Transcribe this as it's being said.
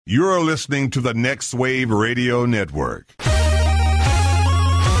You're listening to the Next Wave Radio Network.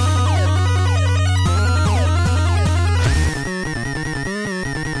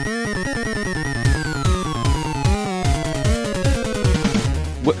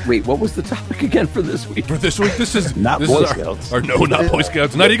 Wait, what was the topic again for this week? For this week, this is Not Boy Scouts. No, not Boy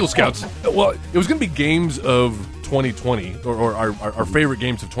Scouts, not Eagle Scouts. Well, it was going to be games of 2020, or our favorite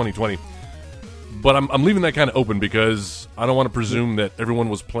games of 2020. But I'm leaving that kind of open because I don't want to presume that everyone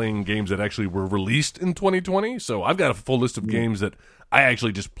was playing games that actually were released in 2020. So I've got a full list of games that I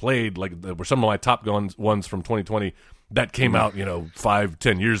actually just played, like that were some of my top ones from 2020 that came out,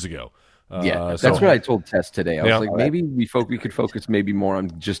 5-10 years ago. That's what I told Tess today. I was like, maybe we could focus maybe more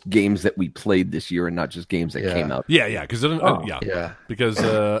on just games that we played this year and not just games that came out. Because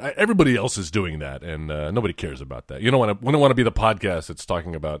everybody else is doing that, and nobody cares about that. We don't want to be the podcast that's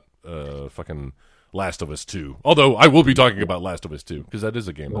talking about fucking Last of Us 2. Although I will be talking about Last of Us 2 because that is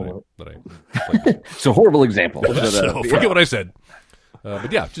a game that I played. So horrible example. Forget what I said. But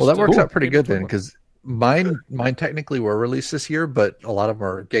yeah, that works out pretty good then because. Mine technically were released this year, but a lot of them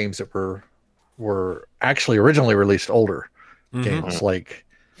are games that were actually originally released older games, like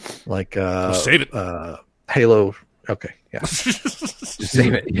save it, Halo. Okay, yeah, just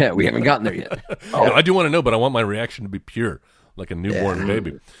save it. Yeah, we haven't gotten there yet. No, I do want to know, but I want my reaction to be pure, like a newborn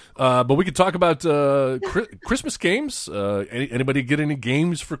baby. But we could talk about Christmas games. Anybody get any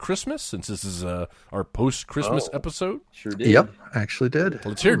games for Christmas? Since this is our post-Christmas episode. Sure did. Yep, actually did.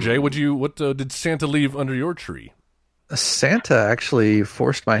 Let's hear, Jay. What did Santa leave under your tree? Santa actually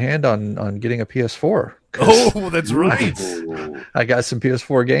forced my hand on getting a PS4. Oh, that's right. I got some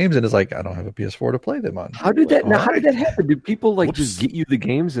PS4 games, and it's like I don't have a PS4 to play them on. How did that happen? Did people just get you the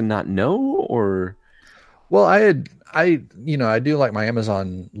games and not know, or? Well, I do like my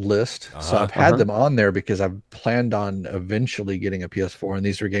Amazon list, so I've had them on there because I've planned on eventually getting a PS4, and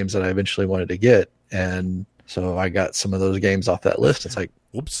these are games that I eventually wanted to get, and so I got some of those games off that list. It's like,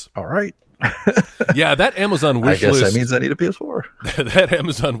 whoops, all right. Yeah, that Amazon wish list. I list. guess that means I need a PS4. That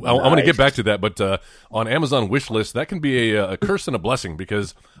Amazon, I'm going to get back to that, but on Amazon wish list, that can be a curse and a blessing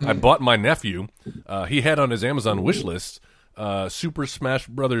because I bought my nephew. He had on his Amazon wish list Super Smash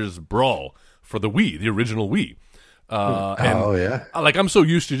Brothers Brawl for the Wii, the original Wii. I'm so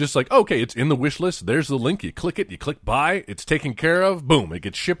used to just like, okay, it's in the wish list. There's the link. You click it. You click buy. It's taken care of. Boom. It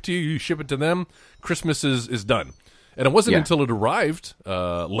gets shipped to you. You ship it to them. Christmas is done. And it wasn't until it arrived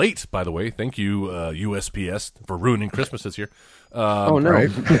late, by the way. Thank you, USPS, for ruining Christmas this year. No.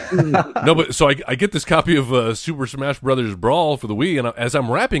 No, but so I get this copy of Super Smash Brothers Brawl for the Wii, and as I'm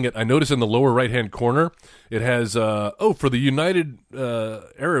wrapping it, I notice in the lower right-hand corner, it has, for the United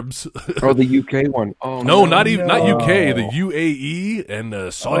Arabs. Oh, the UK one. Oh, no, not UK, the UAE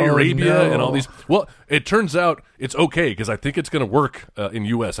and Saudi Arabia and all these. Well, it turns out it's okay, because I think it's going to work in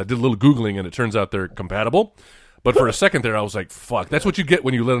US. I did a little Googling, and it turns out they're compatible. But for a second there, I was like, fuck. That's what you get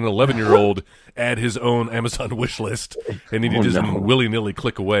when you let an 11-year-old add his own Amazon wish list, and then you just willy-nilly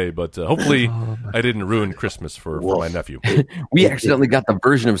click away. But hopefully I didn't ruin Christmas for my nephew. We accidentally got the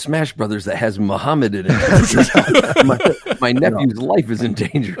version of Smash Brothers that has Muhammad in it. my nephew's life is in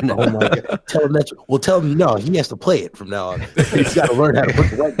danger now. Oh, my God. Tell him no, he has to play it from now on. He's got to learn how to put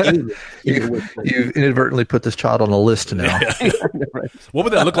the right game. You've inadvertently put this child on a list now. What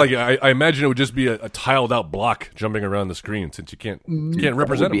would that look like? I imagine it would just be a tiled-out block jumping around the screen since you can't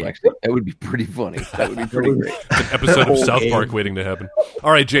represent them. That would be pretty funny. That would be pretty great. An episode of South Park waiting to happen.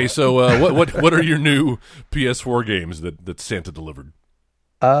 All right, Jay. So what are your new PS4 games that Santa delivered?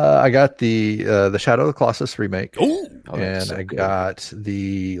 I got the Shadow of the Colossus remake. And so I got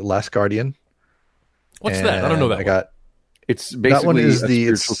the Last Guardian. What's that? I don't know that. It's basically that one is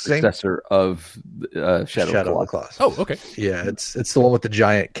the successor of Shadow of the Colossus. Oh, okay. Yeah, it's the one with the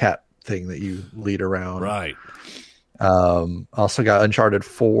giant cat thing that you lead around. Right. Also got Uncharted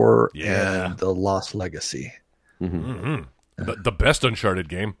 4 and The Lost Legacy. Mm-hmm. The best Uncharted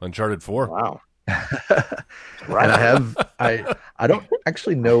game, Uncharted 4. Wow. And I don't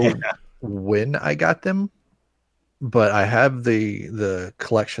actually know when I got them, but I have the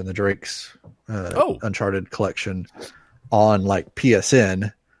collection, the Drake's Uncharted collection on like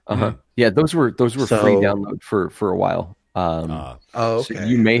PSN. Yeah, those were free download for a while. Okay. So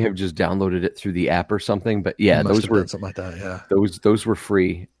you may have just downloaded it through the app or something, but yeah, those were something like that. Yeah, those were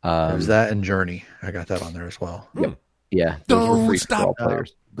free. There's that and Journey. I got that on there as well. Yep. Yeah, those were free for all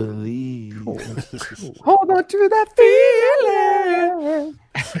players. Believe. Hold on to that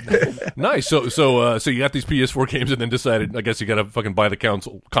feeling. Nice. So you got these PS4 games and then decided, I guess you got to fucking buy the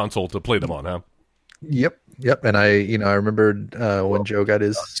console to play them on, huh? Yep. And I remembered when Joe got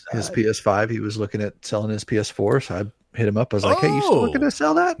his PS5, he was looking at selling his PS4, so hit him up. I was like, "Hey, you still looking to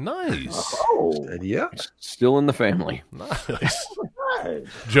sell that?" Nice. Said, yeah, still in the family. Nice.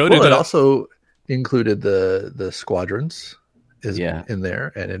 Joe did it also included the squadrons in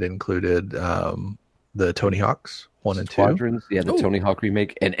there, and it included the Tony Hawks 1 and 2. Squadrons, the Tony Hawk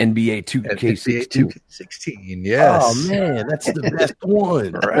remake, and NBA 2K16. 2K16, yes. Oh man, that's the best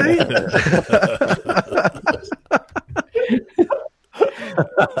one, right?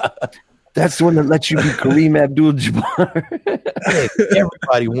 That's the one that lets you be Kareem Abdul-Jabbar. Hey,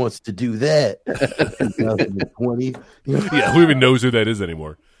 everybody wants to do that. 2020. Yeah, who even knows who that is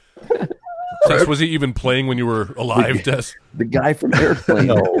anymore? Tess, was he even playing when you were alive, Tess? The guy from Airplane.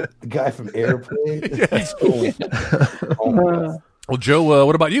 No, the guy from Airplane. Yes. Well, Joe,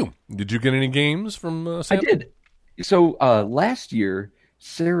 what about you? Did you get any games from Sam? I did. So last year,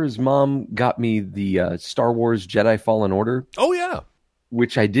 Sarah's mom got me the Star Wars Jedi Fallen Order. Oh, yeah.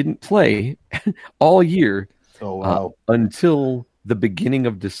 Which I didn't play all year until the beginning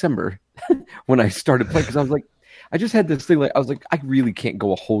of December when I started playing. Because I was like, I just had this thing. Like, I was like, I really can't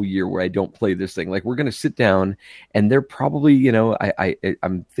go a whole year where I don't play this thing. Like, we're going to sit down and they're probably,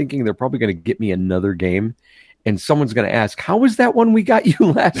 I'm thinking they're probably going to get me another game. And someone's going to ask, how was that one we got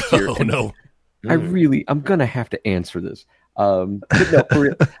you last year? Oh, no. I'm going to have to answer this. But no, for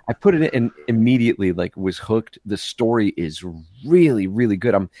real, I put it in immediately, like was hooked. The story is really, really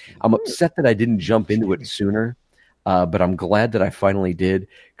good. I'm upset that I didn't jump into it sooner, but I'm glad that I finally did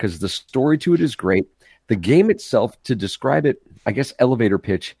because the story to it is great. The game itself, to describe it, I guess elevator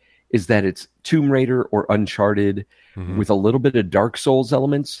pitch is that it's Tomb Raider or Uncharted with a little bit of Dark Souls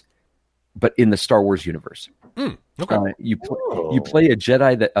elements, but in the Star Wars universe. Okay. You play a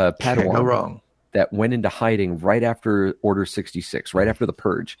Jedi that Padawan. Can't go wrong. That went into hiding right after Order 66, right after the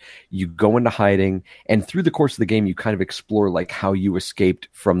Purge. You go into hiding, and through the course of the game, you kind of explore like how you escaped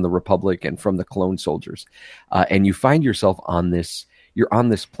from the Republic and from the clone soldiers. And you find yourself on this, you're on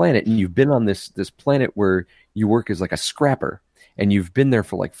this planet, and you've been on this planet where you work as like a scrapper. And you've been there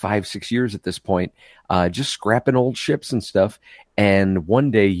for like 5-6 years at this point, just scrapping old ships and stuff. And one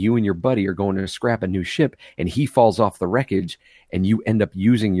day you and your buddy are going to scrap a new ship, and he falls off the wreckage, and you end up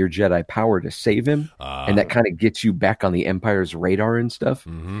using your Jedi power to save him. And that kind of gets you back on the Empire's radar and stuff.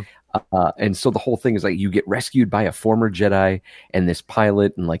 And so the whole thing is like you get rescued by a former Jedi and this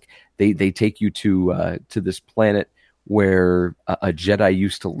pilot, and like they take you to this planet where a Jedi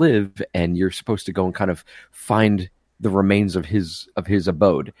used to live, and you're supposed to go and kind of find the remains of his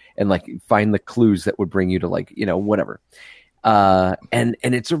abode and like find the clues that would bring you to like, whatever. And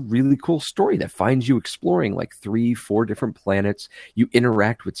it's a really cool story that finds you exploring like 3-4 different planets. You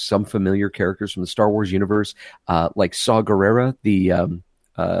interact with some familiar characters from the Star Wars universe, like Saw Gerrera, the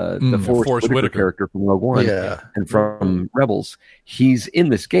Forrest Whitaker character from Rogue One and from Rebels. He's in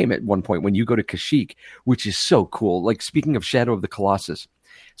this game at one point when you go to Kashyyyk, which is so cool. Like, speaking of Shadow of the Colossus,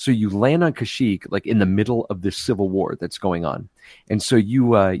 so you land on Kashyyyk like in the middle of this civil war that's going on, and so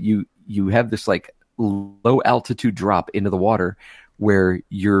you have this like low altitude drop into the water where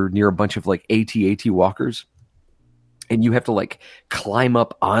you're near a bunch of like AT-AT walkers, and you have to like climb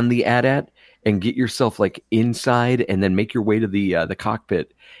up on the AT-AT and get yourself like inside, and then make your way to the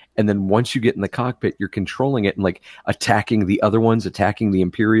cockpit. And then once you get in the cockpit, you're controlling it and like attacking the other ones, attacking the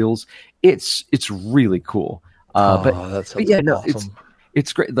Imperials. It's really cool. Awesome.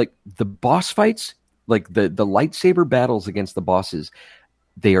 It's great. Like the boss fights, like the lightsaber battles against the bosses,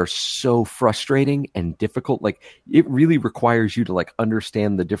 they are so frustrating and difficult. Like, it really requires you to like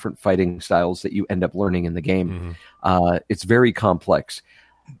understand the different fighting styles that you end up learning in the game. It's very complex.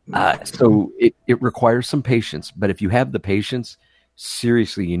 So it requires some patience, but if you have the patience,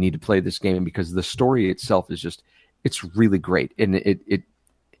 seriously, you need to play this game because the story itself is just, it's really great. And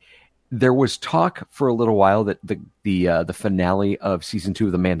there was talk for a little while that the finale of season 2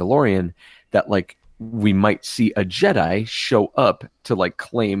 of The Mandalorian, that like we might see a Jedi show up to like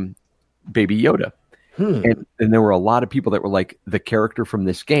claim Baby Yoda. And there were a lot of people that were like, the character from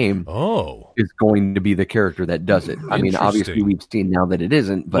this game is going to be the character that does it. I mean, obviously we've seen now that it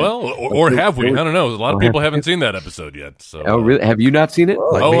isn't. But, or have we? I don't know. A lot of people haven't seen that episode yet. So. Oh, really? Have you not seen it?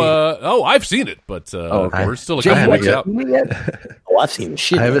 I've seen it, but we're still a couple weeks out. I've seen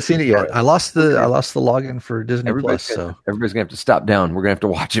shit. I haven't seen it yet. I lost the login for Disney Plus. So everybody's gonna have to stop down. We're gonna have to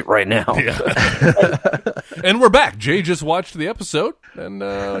watch it right now. Yeah. And we're back. Jay just watched the episode, and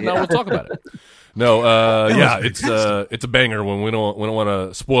now we'll talk about it. No, it's a banger. When we don't want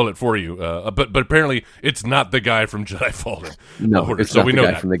to spoil it for you, but apparently it's not the guy from Jedi Fallen Order, it's not the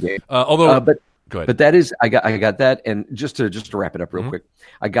guy from the game. But go ahead. But that is, I got that, and just to wrap it up real quick,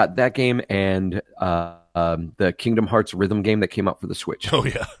 I got that game, and the Kingdom Hearts rhythm game that came out for the Switch. Oh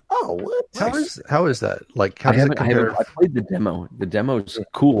yeah. Oh, what? How is that? Like, how does it compare? I played the demo. The demo's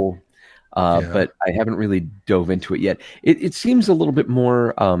cool, but I haven't really dove into it yet. It seems a little bit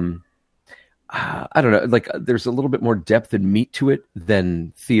more. I don't know. Like, there's a little bit more depth and meat to it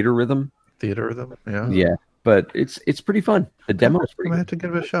than Theater Rhythm. Yeah. But it's pretty fun. The demo is pretty good. I have to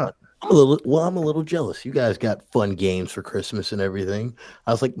give it a shot. I'm a little jealous. You guys got fun games for Christmas and everything.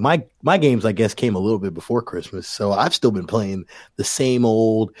 I was like, my games, I guess, came a little bit before Christmas, so I've still been playing the same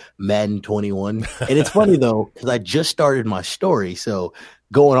old Madden 21. And it's funny though, because I just started my story. So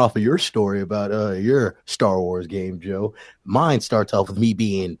going off of your story about your Star Wars game, Joe, mine starts off with me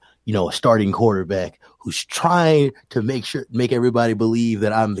being, a starting quarterback who's trying to make everybody believe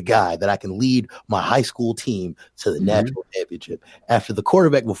that I'm the guy, that I can lead my high school team to the national championship. After the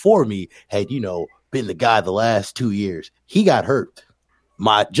quarterback before me had, been the guy the last 2 years, he got hurt.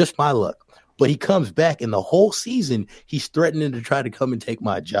 My luck. But he comes back, and the whole season he's threatening to try to come and take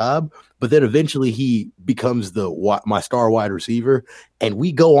my job. But then eventually he becomes my star wide receiver, and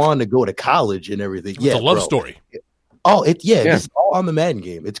we go on to go to college and everything. It's a love story. Oh, it's all on the Madden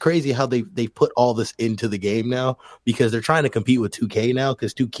game. It's crazy how they put all this into the game now, because they're trying to compete with 2K now,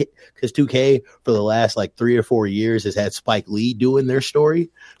 because 2K for the last like 3 or 4 years has had Spike Lee doing their story.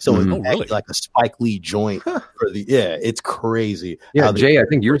 So it's like a Spike Lee joint for it's crazy. Yeah, Jay, I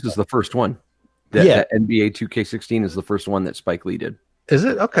think yours is the first one. That NBA 2K16 is the first one that Spike Lee did. Is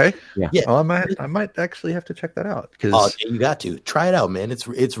it? Okay. Yeah. Well, I might actually have to check that out. You got to try it out, man.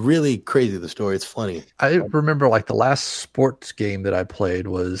 It's really crazy, the story. It's funny. I remember like the last sports game that I played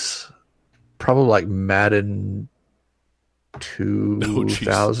was probably like Madden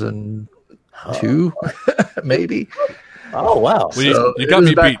 2002, maybe. Oh wow! Well, you got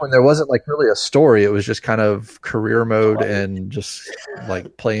me back beat when there wasn't like really a story. It was just kind of career mode and just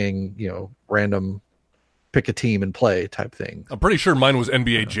like playing, random pick a team and play type thing. I'm pretty sure mine was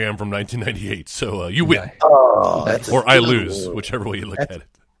NBA Jam from 1998. So you win, or I lose, whichever way you look at it.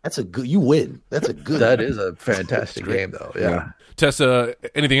 That's a good. You win. That's a good. That is a fantastic game, though. Yeah. Tessa,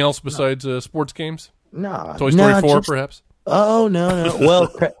 anything else besides sports games? Nah. Toy Story 4, perhaps? Oh no.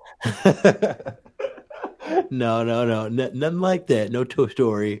 Well. No, nothing like that. No Toy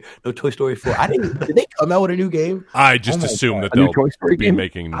Story 4. Did they come out with a new game? I just assume that they'll be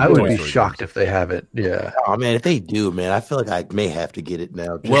making. I would be shocked if they haven't. Yeah. Oh man, if they do, man, I feel like I may have to get it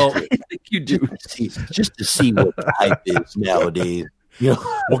now. I think you do. Just to see what the hype is nowadays.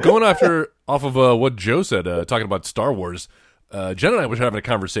 Well, going off of what Joe said, talking about Star Wars, Jen and I were having a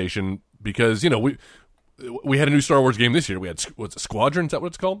conversation because we had a new Star Wars game this year. We had Squadron. Is that what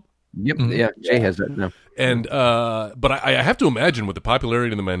it's called? Yep. Yeah, Jay has that now. And but I have to imagine with the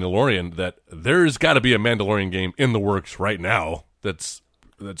popularity of The Mandalorian that there's got to be a Mandalorian game in the works right now that's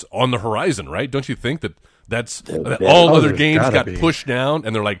on the horizon, right? Don't you think that all other games got pushed down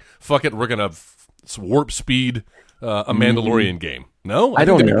and they're like, fuck it, we're gonna warp speed a Mandalorian game? No, I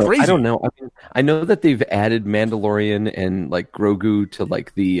don't know. I don't know. I mean, I know that they've added Mandalorian and like Grogu to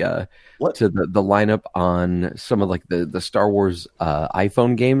like the lineup on some of like the Star Wars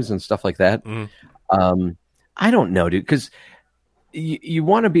iPhone games and stuff like that. I don't know, dude, because you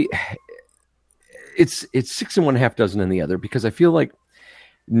want to be. It's 6 and 1/2 dozen in the other, because I feel like,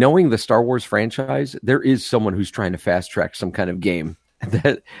 knowing the Star Wars franchise, there is someone who's trying to fast track some kind of game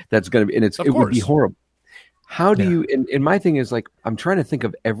that's going to be, and it would be horrible. How do you, and my thing is like, I'm trying to think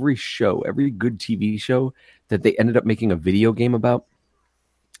of every good TV show that they ended up making a video game about.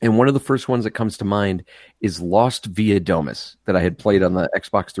 And one of the first ones that comes to mind is Lost Via Domus, that I had played on the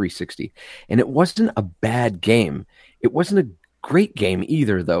Xbox 360. And it wasn't a bad game. It wasn't a great game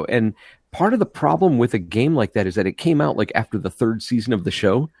either, though. And part of the problem with a game like that is that it came out like after the 3rd season of the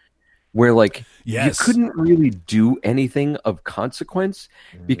show, where like you couldn't really do anything of consequence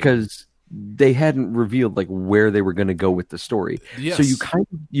because they hadn't revealed like where they were going to go with the story. Yes. So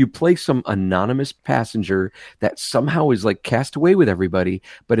you play some anonymous passenger that somehow is like cast away with everybody,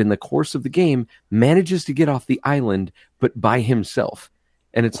 but in the course of the game manages to get off the island, but by himself.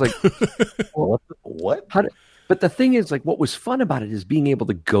 And it's like, what? But the thing is, like, what was fun about it is being able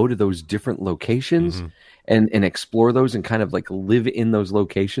to go to those different locations and explore those and kind of like live in those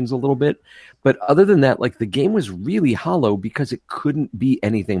locations a little bit. But other than that, like, the game was really hollow because it couldn't be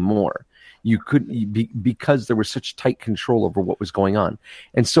anything more. Because there was such tight control over what was going on.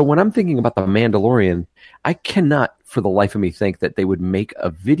 And so when I'm thinking about The Mandalorian, I cannot for the life of me think that they would make a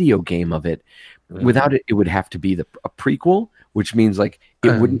video game of it. Without it, it would have to be a prequel, which means like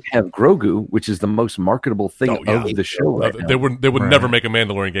it wouldn't have Grogu, which is the most marketable thing of the show right now. They would never make a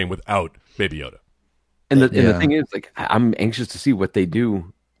Mandalorian game without Baby Yoda. And the thing is, like, I'm anxious to see what they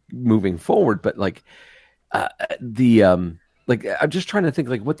do moving forward, but like, like I'm just trying to think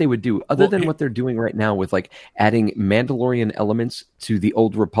like what they would do other than what they're doing right now with like adding Mandalorian elements to the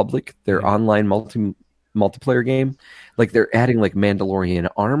Old Republic, their online multiplayer game. Like they're adding like Mandalorian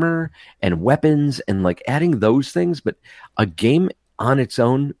armor and weapons and like adding those things, but a game on its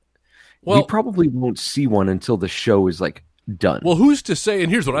own, we probably won't see one until the show is like done. Well, who's to say,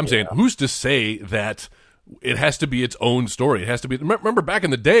 and here's what I'm saying, who's to say that it has to be its own story? It has to be, remember back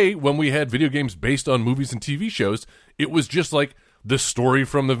in the day when we had video games based on movies and TV shows, it was just like the story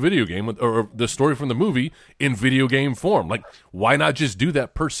from the video game or the story from the movie in video game form. Like, why not just do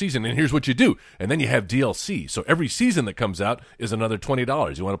that per season? And here's what you do. And then you have DLC. So every season that comes out is another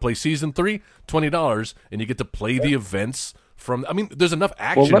 $20. You want to play season 3? $20, and you get to play the events from, I mean, there's enough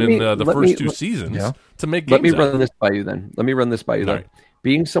action in the first two seasons to make games. Let me run this by you then. Right.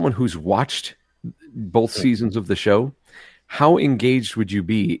 Being someone who's watched both seasons of the show, how engaged would you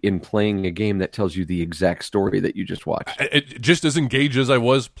be in playing a game that tells you the exact story that you just watched? Just as engaged as I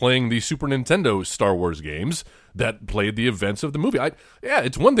was playing the Super Nintendo Star Wars games that played the events of the movie.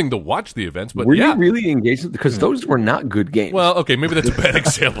 It's one thing to watch the events, but were you really engaged? Because those were not good games. Well, okay, maybe that's a bad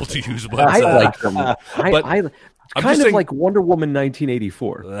example to use, but I like them. I kind of like Wonder Woman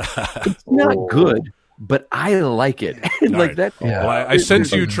 1984. It's not good, but I like it. Like that. Well, I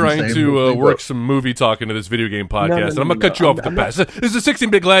sense you trying to work some movie talk into this video game podcast, and I'm going to cut you off at the pass. This is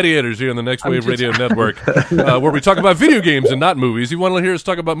 16-Bit Gladiators here on the Next Wave Radio Network, where we talk about video games and not movies. You want to hear us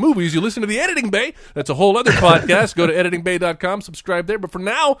talk about movies, you listen to the Editing Bay. That's a whole other podcast. Go to editingbay.com, subscribe there. But for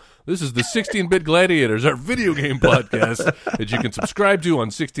now, this is the 16-Bit Gladiators, our video game podcast that you can subscribe to on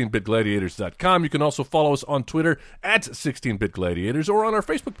 16bitgladiators.com. You can also follow us on Twitter at 16-Bit Gladiators or on our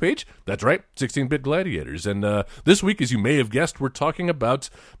Facebook page. That's right, 16-Bit Gladiators. And this week, as you may have guessed, we're talking about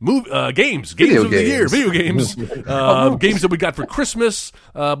games of the year, video games, games that we got for Christmas,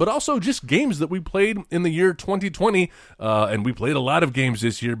 but also just games that we played in the year 2020. And we played a lot of games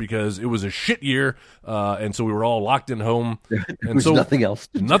this year because it was a shit year, and so we were all locked in home. And so nothing else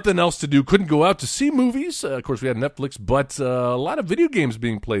to do. Couldn't go out to see movies. Of course, we had Netflix, but a lot of video games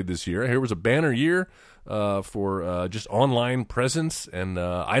being played this year. Here was a banner year for just online presence, and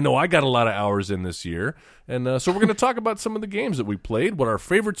I know I got a lot of hours in this year, and so we're going to talk about some of the games that we played, what our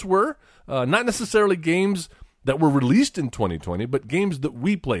favorites were, not necessarily games that were released in 2020, but games that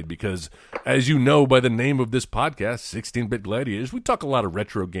we played, because as you know by the name of this podcast, 16-Bit Gladiators, we talk a lot of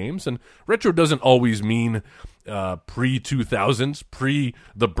retro games, and retro doesn't always mean pre-2000s, pre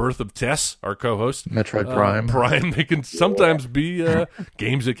the birth of Tess, our co-host. Metroid Prime. They can sometimes be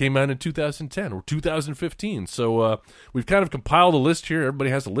games that came out in 2010 or 2015. So we've kind of compiled a list here.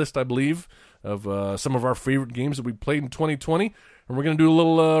 Everybody has a list, I believe, of some of our favorite games that we played in 2020. And we're going to do a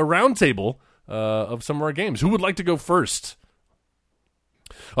little round table of some of our games. Who would like to go first?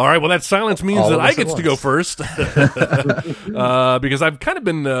 All right, well, that silence means that I get to go first because I've kind of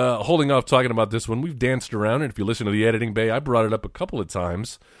been holding off talking about this one. We've danced around it. If you listen to the Editing Bay, I brought it up a couple of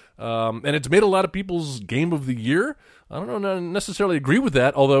times, and it's made a lot of people's game of the year. I don't necessarily agree with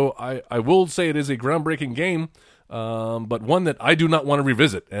that, although I will say it is a groundbreaking game, but one that I do not want to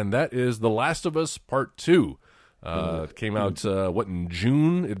revisit, and that is The Last of Us Part 2. It came out, in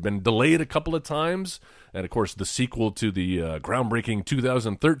June? It had been delayed a couple of times. And, of course, the sequel to the groundbreaking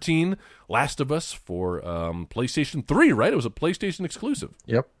 2013 Last of Us for PlayStation 3, right? It was a PlayStation exclusive.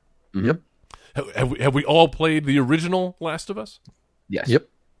 Yep. Mm-hmm. Yep. Have we all played the original Last of Us? Yes. Yep.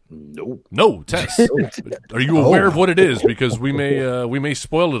 No, Tess. Are you aware of what it is? Because we may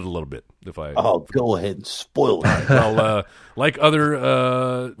spoil it a little bit. Go ahead and spoil it. Well, like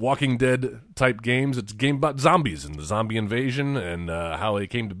other Walking Dead type games, it's a game about zombies and the zombie invasion and how they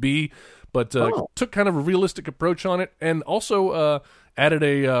came to be. But took kind of a realistic approach on it, and also added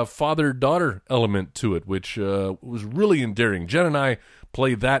a father-daughter element to it, which was really endearing. Jen and I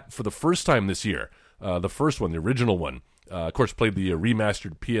played that for the first time this year. The first one, the original one. Of course, played the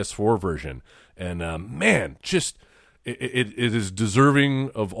remastered PS4 version. And, man, just it is deserving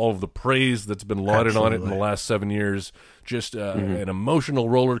of all of the praise that's been lauded on it in the last 7 years. Just an emotional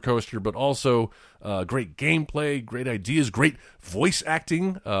roller coaster, but also great gameplay, great ideas, great voice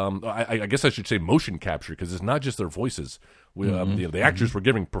acting. I guess I should say motion capture, because it's not just their voices. The actors were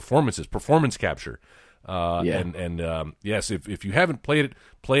giving performance capture. Yes, if you haven't played it,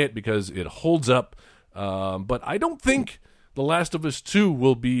 play it, because it holds up. But I don't think The Last of Us 2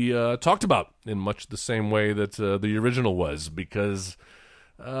 will be talked about in much the same way that the original was, because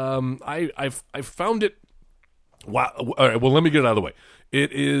I found it. Wow. All right, well, let me get it out of the way.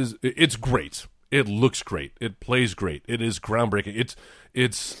 It's great. It looks great. It plays great. It is groundbreaking.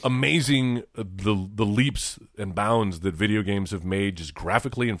 It's amazing the leaps and bounds that video games have made just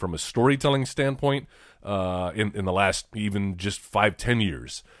graphically and from a storytelling standpoint in the last even just 5-10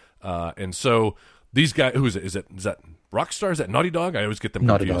 years. And so these guys, who is it? Is that Rockstar? Is that Naughty Dog? I always get them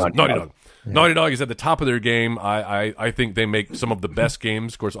confused. Naughty Dog. Yeah. Naughty Dog is at the top of their game. I think they make some of the best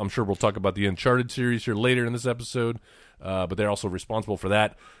games. Of course, I'm sure we'll talk about the Uncharted series here later in this episode, but they're also responsible for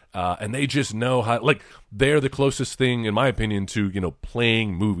that. And they just know how, like, they're the closest thing, in my opinion, to,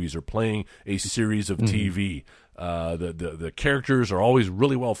 playing movies or playing a series of TV. The characters are always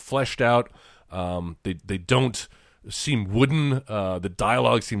really well fleshed out. They don't seem wooden. The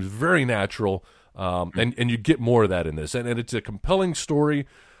dialogue seems very natural. And you get more of that in this. And it's a compelling story,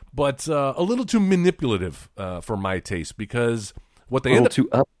 but a little too manipulative for my taste, because what they end up... too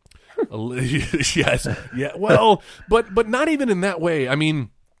up. Yes. Yeah. Well, but not even in that way. I mean,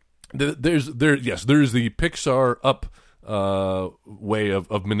 there's the Pixar up way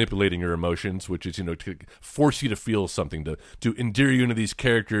of manipulating your emotions, which is, to force you to feel something, to endear you into these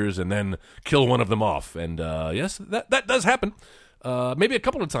characters and then kill one of them off. And yes, that does happen. Maybe a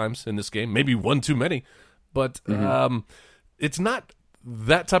couple of times in this game, maybe one too many, but it's not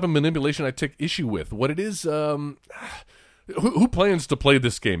that type of manipulation I take issue with. What it is, who plans to play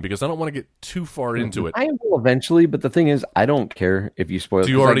this game? Because I don't want to get too far into it. I will eventually, but the thing is, I don't care if you spoil it.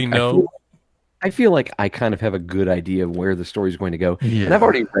 Do you already know? I feel like I kind of have a good idea of where the story is going to go. Yeah. And I've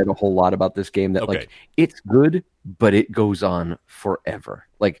already read a whole lot about this game that like it's good, but it goes on forever.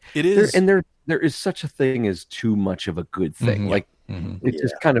 Like it is. There is such a thing as too much of a good thing. Like it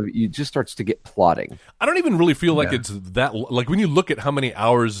just kind of, it just starts to get plotting. I don't even really feel like it's that, like when you look at how many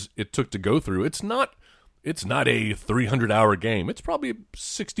hours it took to go through, it's not a 300-hour game. It's probably a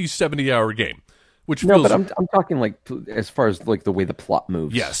 60, 70-hour game. Which feels... but I'm talking like as far as like the way the plot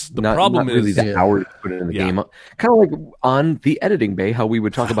moves. Yes, the problem not really is the hours put in the game. Kind of like on the editing bay, how we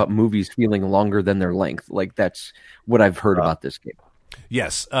would talk about movies feeling longer than their length. Like that's what I've heard about this game.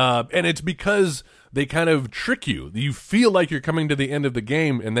 Yes, and it's because they kind of trick you. You feel like you're coming to the end of the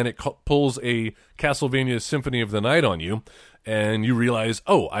game, and then it pulls a Castlevania Symphony of the Night on you, and you realize,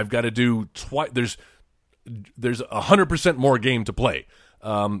 oh, I've got to do there's 100% more game to play.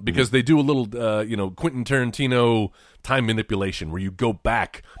 Because they do a little, Quentin Tarantino time manipulation where you go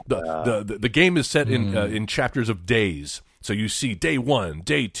back. The game is set in chapters of days. So you see day 1,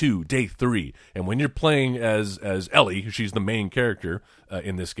 day 2, day 3. And when you're playing as Ellie, she's the main character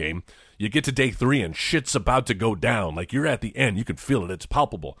in this game, you get to day 3 and shit's about to go down. Like you're at the end. You can feel it. It's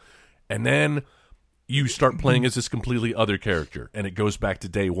palpable. And then you start playing as this completely other character. And it goes back to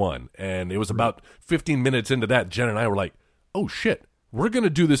day 1. And it was about 15 minutes into that, Jen and I were like, oh, shit. We're going to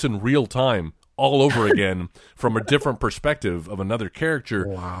do this in real time all over again from a different perspective of another character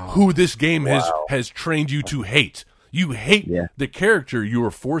who this game has trained you to hate. You hate the character you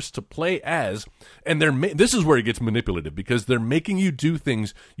are forced to play as, and this is where it gets manipulative because they're making you do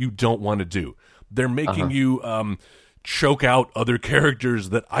things you don't want to do. They're making you choke out other characters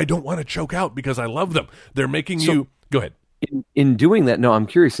that I don't want to choke out because I love them. They're making you... Go ahead. In doing that, no, I'm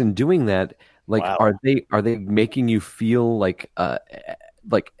curious, in doing that, like, are they making you feel like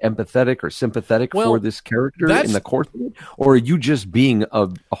empathetic or sympathetic for this character in the course of it, or are you just being a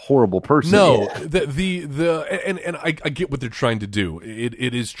horrible person? No, and I get what they're trying to do.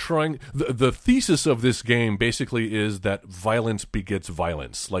 It is trying. The thesis of this game basically is that violence begets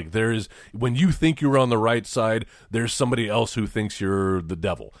violence. Like when you think you're on the right side, there's somebody else who thinks you're the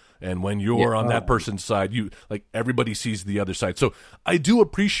devil. And when you're on that person's side, everybody sees the other side. So I do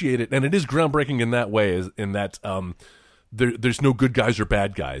appreciate it, and it is groundbreaking in that way. In that there's no good guys or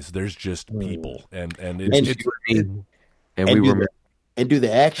bad guys. There's just people, and do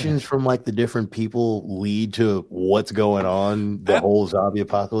the actions from like the different people lead to what's going on, the whole zombie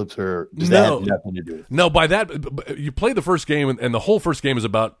apocalypse, or does that have nothing to do with it? No, by that you play the first game, and the whole first game is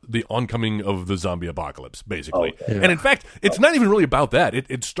about the oncoming of the zombie apocalypse, basically. And in fact, it's not even really about that.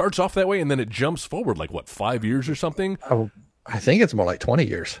 It starts off that way, and then it jumps forward like 5 years or something. I think it's more like 20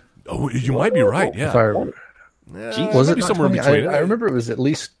 years. Oh, you might be right. Yeah. Was it somewhere in between? I remember it was at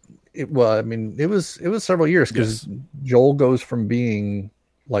least. It was several years because Joel goes from being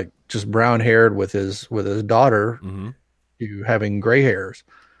like just brown haired with his daughter to having gray hairs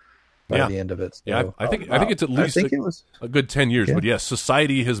by the end of it. So, I think it's at least a good 10 years. But yes,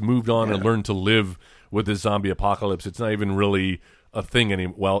 society has moved on and learned to live with this zombie apocalypse. It's not even really a thing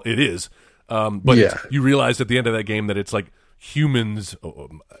anymore. Well, it is, but you realize at the end of that game that it's like humans,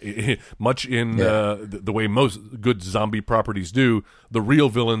 much in the way most good zombie properties do. The real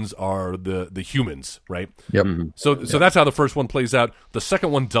villains are the humans, right? Yep. So that's how the first one plays out. The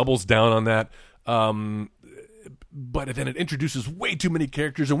second one doubles down on that. But then it introduces way too many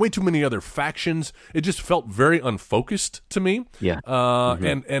characters and way too many other factions. It just felt very unfocused to me. Yeah.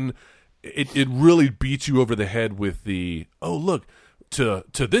 And it really beats you over the head with the, oh, look, to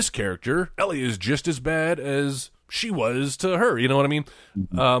this character, Ellie is just as bad as she was to her. You know what I mean?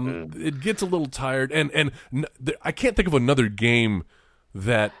 It gets a little tired. And I can't think of another game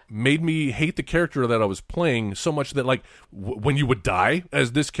that made me hate the character that I was playing so much that, like, when you would die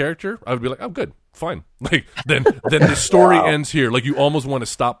as this character, I would be like, oh, good, fine. Like, then the story ends here. Like, you almost want to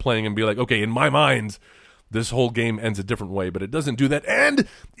stop playing and be like, okay, in my mind, this whole game ends a different way, but it doesn't do that. And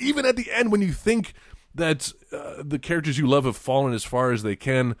even at the end, when you think that the characters you love have fallen as far as they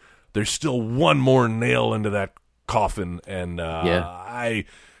can, there's still one more nail into that coffin. And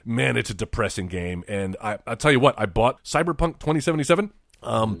man, it's a depressing game. And I'll tell you what, I bought Cyberpunk 2077.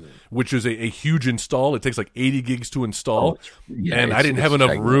 Which is a huge install. It takes like 80 gigs to install, and I didn't have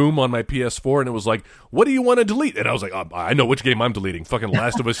enough room on my PS4, and it was like, what do you want to delete? And I was like, I know which game I'm deleting. Fucking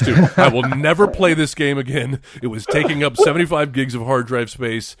Last of Us 2. I will never play this game again. It was taking up 75 gigs of hard drive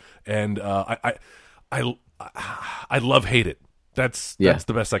space, and I hate it. That's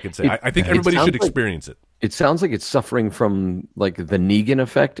the best I can say. I think everybody should experience it. It sounds like it's suffering from like the Negan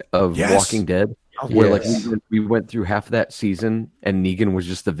effect of Walking Dead. Where like we went through half of that season and Negan was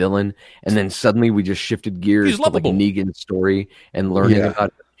just the villain, and then suddenly we just shifted gears to like Negan's story and learning about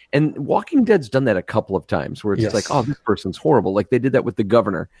it. And Walking Dead's done that a couple of times where it's like, oh, this person's horrible. Like they did that with the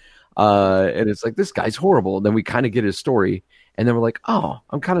governor. And it's like, this guy's horrible. And then we kind of get his story. And then we're like, oh,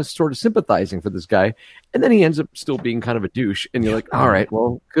 I'm kind of sort of sympathizing for this guy. And then he ends up still being kind of a douche. And you're like, all right,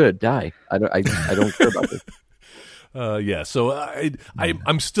 well, good, die. I don't care about this. So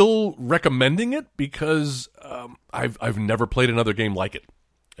I'm still recommending it because I've never played another game like it,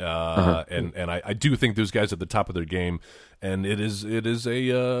 and I do think those guys are at the top of their game, and it is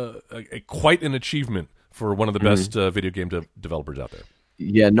a quite an achievement for one of the best video game developers out there.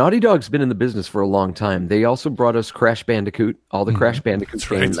 Yeah, Naughty Dog's been in the business for a long time. They also brought us Crash Bandicoot, all the Crash Bandicoot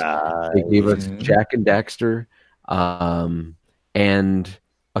games. Right. They gave us Jak and Daxter, and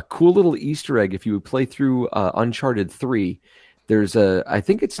a cool little Easter egg. If you play through Uncharted 3, there's I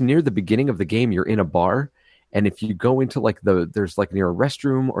think it's near the beginning of the game, you're in a bar, and if you go into like there's like near a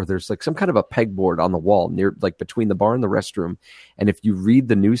restroom, or there's like some kind of a pegboard on the wall near like between the bar and the restroom, and if you read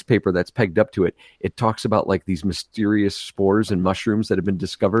the newspaper that's pegged up to it, it talks about like these mysterious spores and mushrooms that have been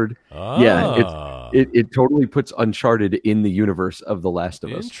discovered. It totally puts Uncharted in the universe of The Last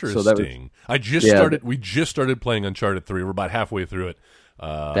of Us. Interesting. So we just started playing Uncharted 3. We're about halfway through it.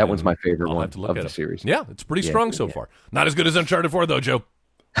 That one's my favorite one of the series. Yeah, it's pretty strong so far. Not as good as Uncharted 4, though, Joe.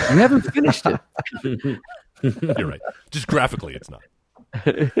 You haven't finished it. You're right. Just graphically, it's not.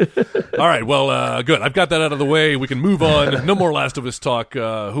 All right, well, good. I've got that out of the way. We can move on. No more Last of Us talk.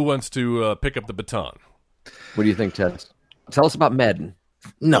 Who wants to pick up the baton? What do you think, Ted? Tell us about Madden.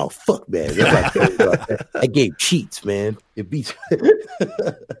 No, fuck Madden. That game cheats, man. It beats.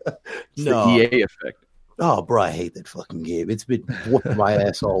 The EA effect. Oh, bro, I hate that fucking game. It's been whooping my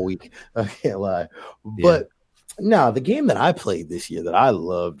ass all week. I can't lie. But no, the game that I played this year that I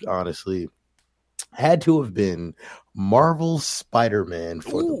loved, honestly, had to have been Marvel's Spider-Man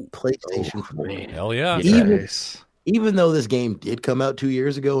for the PlayStation 4. Man. Hell yeah. Even though this game did come out 2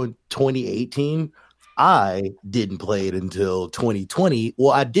 years ago in 2018, I didn't play it until 2020.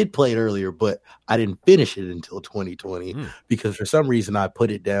 Well, I did play it earlier, but I didn't finish it until 2020 because for some reason I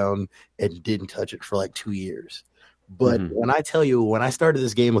put it down and didn't touch it for like 2 years. But when I tell you, when I started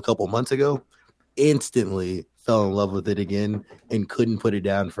this game a couple months ago, instantly fell in love with it again and couldn't put it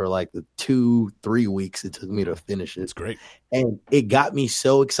down for like the 2-3 weeks it took me to finish it. It's great. And it got me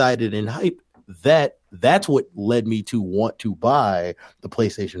so excited and hyped that's what led me to want to buy the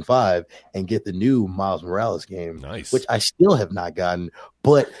PlayStation 5 and get the new Miles Morales game, which I still have not gotten.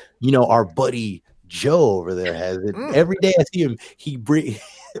 But, you know, our buddy Joe over there has it. Every day I see him,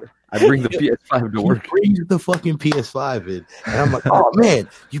 I bring the PS5 to work. He brings the fucking PS5 in. And I'm like, oh, man,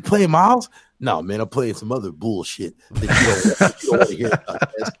 you play Miles? No, man, I'm playing some other bullshit that you don't want to hear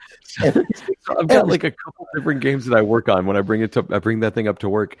about. So I've got like a couple different games that I work on when I bring that thing up to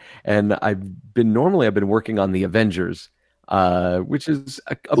work. And I've been working on the Avengers, which is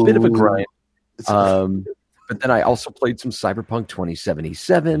a bit of a grind. But then I also played some Cyberpunk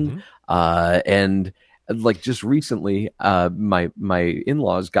 2077. And like just recently, my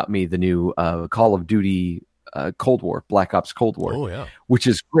in-laws got me the new Call of Duty Cold War, Black Ops Cold War, which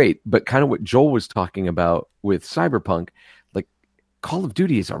is great. But kind of what Joel was talking about with Cyberpunk, like Call of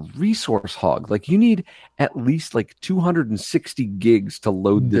Duty is a resource hog. Like you need at least like 260 gigs to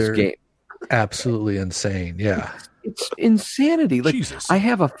load this game. Absolutely insane. Yeah. It's insanity. Like Jesus. I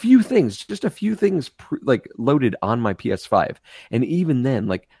have just a few things like loaded on my PS5, and even then,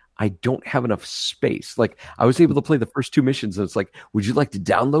 like I don't have enough space. Like I was able to play the first 2 missions, and it's like, would you like to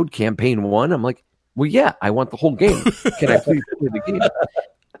download campaign 1? I'm like, well, yeah, I want the whole game. Can I please play the game?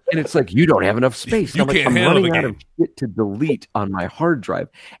 And it's like, you don't have enough space. You can't handle running out of shit to delete on my hard drive.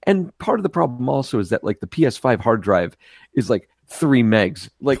 And part of the problem also is that like the PS5 hard drive is like 3 megs.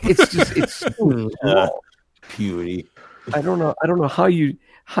 Like it's just it's so small. Puny. I don't know how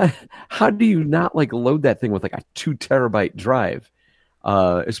do you not like load that thing with like a 2 terabyte drive,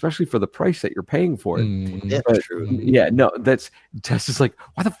 especially for the price that you're paying for it. That's true. Yeah, no, Tess is like,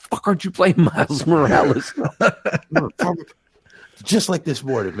 why the fuck aren't you playing Miles Morales? Just like this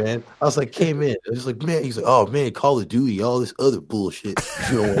morning, man. I was like, came in. I was like, man, he's like, oh man, Call of Duty, all this other bullshit.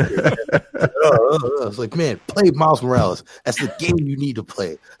 You don't want to hear. I was like, man, play Miles Morales. That's the game you need to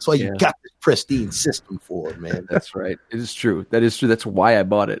play. That's why you got this pristine system for it, man. That's right. It is true. That is true. That's why I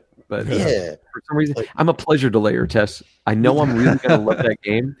bought it. But for some reason, like, I'm a pleasure delayer, Tess. I know I'm really going to love that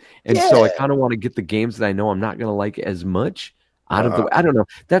game. And so I kind of want to get the games that I know I'm not going to like as much out of the way. I don't know.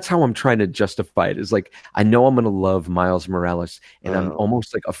 That's how I'm trying to justify it. Is like, I know I'm going to love Miles Morales, and I'm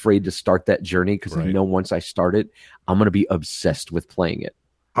almost like afraid to start that journey because I know once I start it, I'm going to be obsessed with playing it.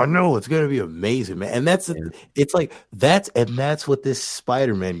 I know it's going to be amazing, man. And that's that's what this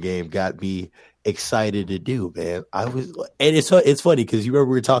Spider-Man game got me excited to do, man. And it's funny because you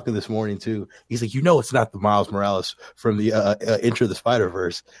remember we were talking this morning too. He's like, it's not the Miles Morales from the Into the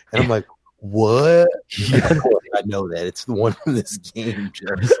Spider-Verse, and I'm like, what? Yeah, I know that it's the one from this game.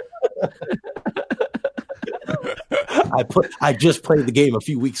 I just played the game a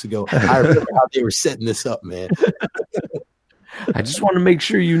few weeks ago. I remember how they were setting this up, man. I just want to make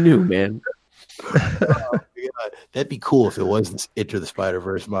sure you knew, man. That'd be cool if it was Enter the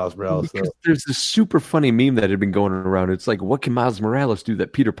Spider-Verse Miles Morales. Because there's this super funny meme that had been going around. It's like, what can Miles Morales do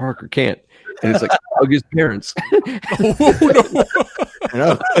that Peter Parker can't? And it's like, hug his parents. And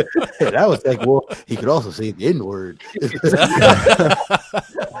I was like, well, he could also say the N-word.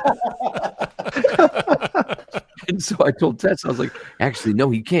 And so I told Tess, I was like, actually, no,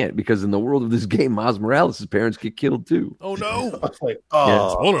 he can't, because in the world of this game, Miles Morales' parents get killed too. Oh, no. I was like,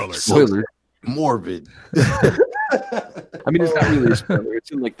 spoiler alert. Spoiler. Morbid. I mean, it's not really a spoiler. It's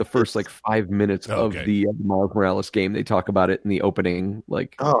in like the first 5 minutes of the Miles Morales game. They talk about it in the opening,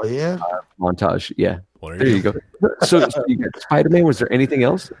 montage. Yeah. Well, there you go. So you got Spider-Man. Was there anything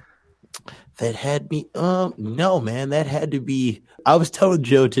else? That had me. No, man. That had to be. I was telling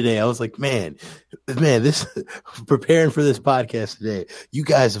Joe today. I was like, man, this preparing for this podcast today. You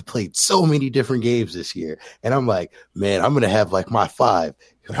guys have played so many different games this year, and I'm like, man, I'm gonna have my 5.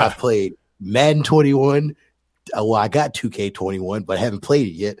 I've played Madden 21. Well, I got 2K21, but I haven't played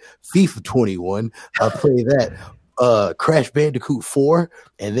it yet. FIFA 21. I played that. Crash Bandicoot 4,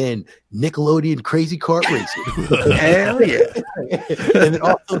 and then Nickelodeon Crazy Kart Racing. Hell yeah. And then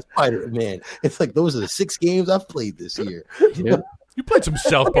also Spider-Man. It's like those are the 6 games I've played this year. Yeah. You played some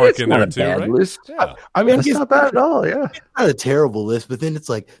South Park in there too, right? List. Yeah. I mean, it's not bad at all. Yeah, it's not a terrible list, but then it's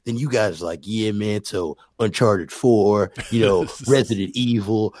like, then you guys are like, yeah, man. So Uncharted 4, Resident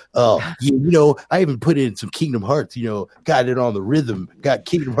Evil. Oh, yeah, I even put in some Kingdom Hearts. Got it on the rhythm. Got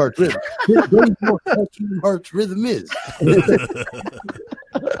Kingdom Hearts rhythm. What do you know what Kingdom Hearts rhythm is?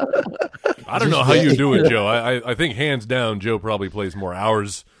 I don't know how you do it, Joe. I think hands down, Joe probably plays more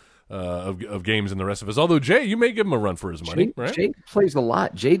hours of games than the rest of us. Although Jay, you may give him a run for his money, right? Jay plays a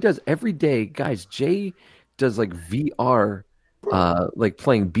lot. Jay does every day, guys. Jay does VR,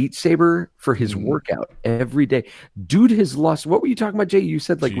 playing Beat Saber for his workout every day. Dude has lost. What were you talking about, Jay? You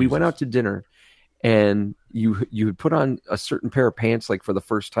said we went out to dinner, and you had put on a certain pair of pants for the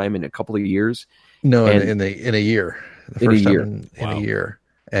first time in a couple of years. No, in a year. The first time in a year,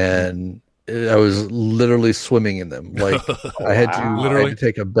 and I was literally swimming in them. I had to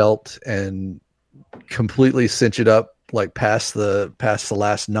take a belt and completely cinch it up, past the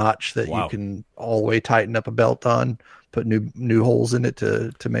last notch that you can all the way tighten up a belt on. Put new holes in it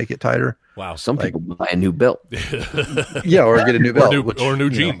to make it tighter. Wow! Some people buy a new belt. Yeah, or get a new belt, or new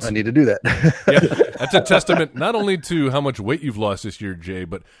jeans. I need to do that. Yeah, that's a testament not only to how much weight you've lost this year, Jay,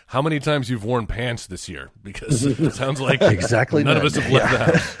 but how many times you've worn pants this year. Because it sounds like exactly none of us have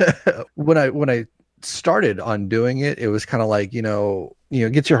left the house. When I started on doing it, it was kind of like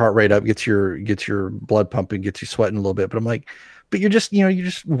gets your heart rate up, gets your blood pumping, gets you sweating a little bit. But I'm like, but you're just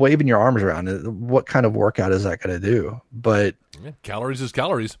waving your arms around. What kind of workout is that going to do? But calories is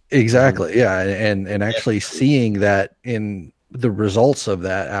calories. Exactly. Yeah. And actually seeing that in the results of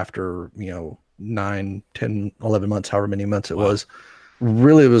that after, 9, 10, 11 months, however many months it was,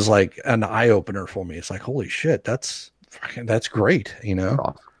 really was like an eye opener for me. It's like, holy shit, that's great, you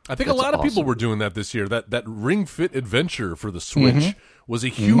know. I think a lot of people were doing that this year. That Ring Fit Adventure for the Switch was a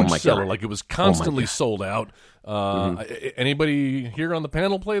huge seller. Like, it was constantly sold out. Anybody here on the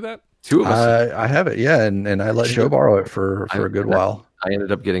panel play that? Two of us. I have it, yeah, and I let Joe borrow it for a good while. I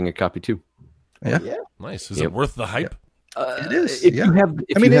ended up getting a copy too. Yeah. Nice. Is it worth the hype? It is. If you have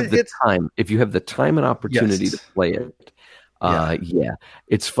the time and opportunity to play it,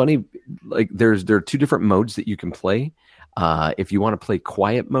 it's funny. Like, there are two different modes that you can play. If you want to play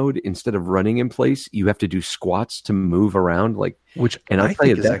quiet mode, instead of running in place, you have to do squats to move around. And I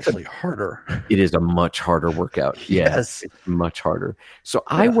think is actually harder. It is a much harder workout. Yes, it's much harder. So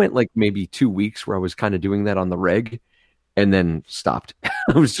I went like maybe 2 weeks where I was kind of doing that on the reg, and then stopped.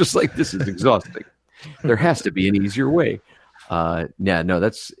 I was just like, this is exhausting. There has to be an easier way.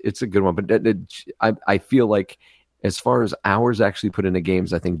 It's a good one. But I feel like, as far as hours actually put into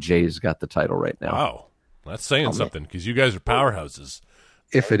games, I think Jay's got the title right now. Wow. That's saying something, because you guys are powerhouses.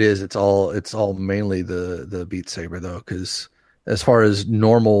 If it is, it's all mainly the Beat Saber, though, because as far as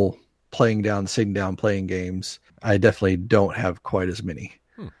normal sitting down playing games, I definitely don't have quite as many.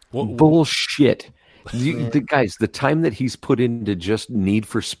 Bullshit. Guys, the time that he's put into just Need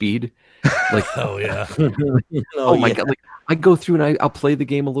for Speed, like, oh yeah, oh my god, like, I go through and I'll play the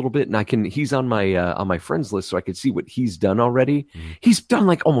game a little bit, and he's on my friends list, so I can see what he's done already. He's done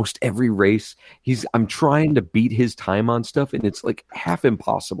like almost every race. I'm trying to beat his time on stuff, and it's like half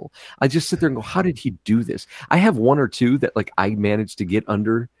impossible. I just sit there and go, how did he do this? I have one or two that like I managed to get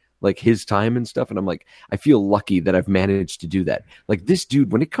under like his time and stuff, and I'm like, I feel lucky that I've managed to do that. Like, this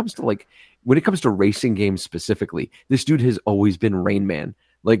dude, when it comes to racing games specifically, this dude has always been Rain Man.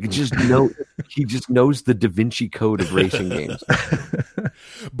 Like, he just knows the Da Vinci Code of racing games.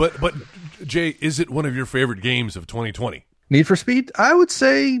 But Jay, is it one of your favorite games of 2020? Need for Speed? I would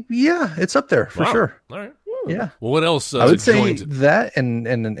say, yeah, it's up there for sure. All right. Yeah. Well, what else? I would say that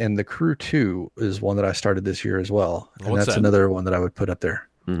and The Crew 2 is one that I started this year as well. And that's another one that I would put up there.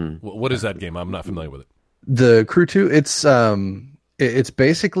 Mm-hmm. What is that game? I'm not familiar with it. The Crew 2, it's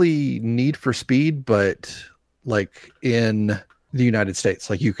basically Need for Speed, but like in the United States.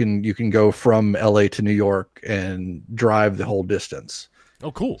 Like, you can go from LA to New York and drive the whole distance.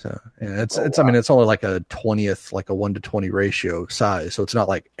 Oh, cool. So it's I mean, it's only like a 20th, like a 1-to-20 ratio size. So it's not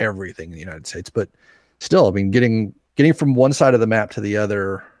like everything in the United States, but still, I mean, getting from one side of the map to the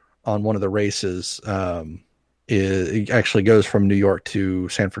other on one of the races, it actually goes from New York to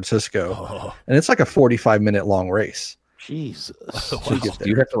San Francisco, and it's like a 45-minute long race. Jesus. Wow. Do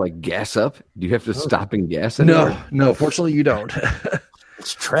you have to like gas up? Do you have to stop and gas? No, fortunately you don't.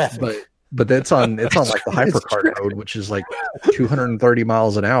 It's traffic. But it's on like the hypercar road, which is like 230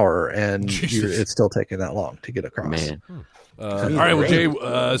 miles an hour, and it's still taking that long to get across. Man. All right, well, Jay,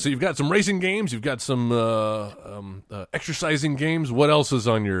 so you've got some racing games, you've got some exercising games. What else is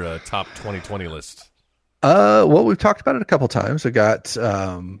on your top 2020 list? Well, we've talked about it a couple times. We got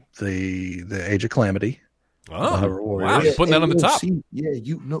the Age of Calamity. Oh, wow! You're putting that on the top.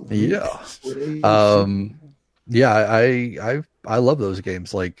 I love those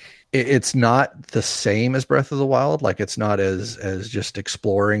games. Like, it's not the same as Breath of the Wild. Like, it's not as just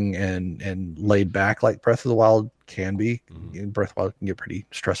exploring and laid back like Breath of the Wild can be. Mm-hmm. Breath of the Wild can get pretty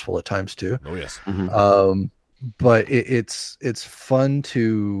stressful at times too. Oh yes. Mm-hmm. But it's fun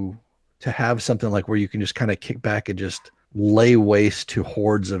to have something like where you can just kind of kick back and just lay waste to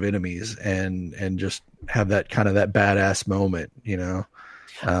hordes of enemies and just have that kind of that badass moment, you know.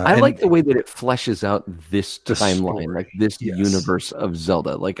 I like the way that it fleshes out this timeline, story. Like this universe of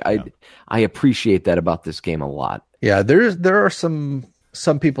Zelda. Like, I appreciate that about this game a lot. Yeah, there are some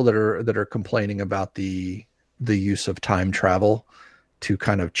people that are complaining about the use of time travel to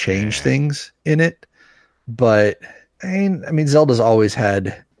kind of change things in it, but I mean, Zelda's always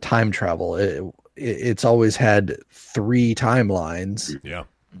had time travel. It's always had 3 timelines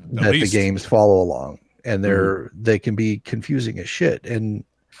that the games follow along, and they can be confusing as shit. And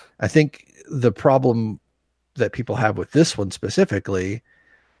I think the problem that people have with this one specifically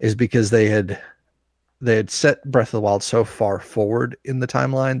is because they had set Breath of the Wild so far forward in the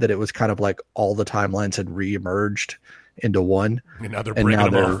timeline that it was kind of like all the timelines had reemerged into one. And now they're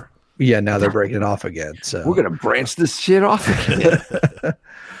breaking them off. Yeah, now they're breaking it off again. So we're gonna branch this shit off again.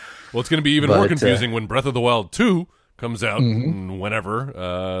 Well, it's going to be even more confusing when Breath of the Wild 2 comes out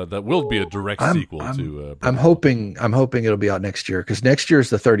whenever. That will be a direct sequel to. I'm hoping it'll be out next year, because next year is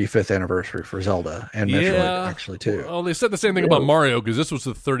the 35th anniversary for Zelda and Metroid actually too. Well, they said the same thing about Mario, because this was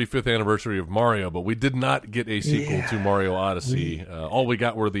the 35th anniversary of Mario, but we did not get a sequel to Mario Odyssey. All we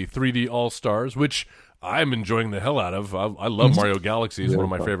got were the 3D All Stars, which I'm enjoying the hell out of. I love Mario Galaxy. It's one of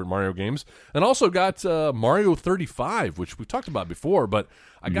my favorite Mario games. And also got Mario 35, which we've talked about before. But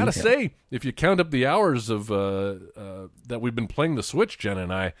I got to say, if you count up the hours of that we've been playing the Switch, Jenna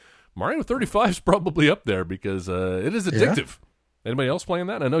and I, Mario 35 is probably up there because it is addictive. Anybody else playing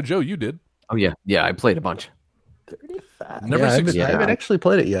that? I know, Joe, you did. Oh, yeah. Yeah, I played a bunch. 35. I haven't actually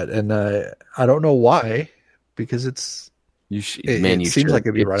played it yet. And I don't know why, because it seems like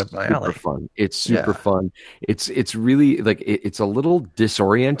it'd be right up my alley. Fun. It's super fun. It's really like it's a little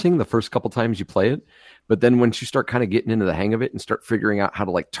disorienting the first couple times you play it, but then once you start kind of getting into the hang of it and start figuring out how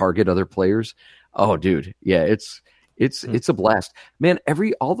to like target other players, oh dude, yeah, it's a blast, man.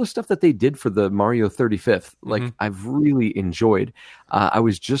 All the stuff that they did for the Mario 35th, like I've really enjoyed. I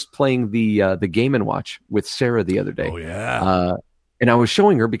was just playing the Game & Watch with Sarah the other day. Oh yeah. And I was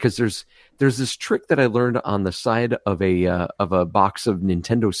showing her because there's this trick that I learned on the side of a box of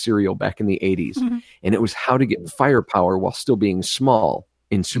Nintendo cereal back in the 80s, and it was how to get firepower while still being small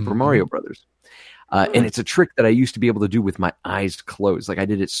in Super Mario Brothers. And it's a trick that I used to be able to do with my eyes closed. Like I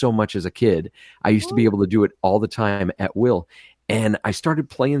did it so much as a kid. I used to be able to do it all the time at will. And I started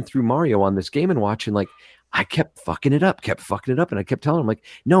playing through Mario on this Game & Watch, and like I kept fucking it up. And I kept telling him, like,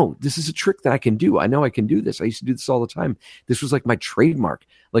 no, this is a trick that I can do. I know I can do this. I used to do this all the time. This was like my trademark.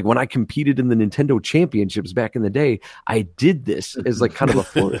 Like when I competed in the Nintendo Championships back in the day, I did this as like kind of a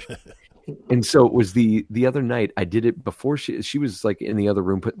flourish. And so it was the other night I did it before she was like in the other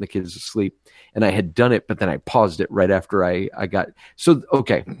room putting the kids to sleep, and I had done it, but then I paused it right after I got. So,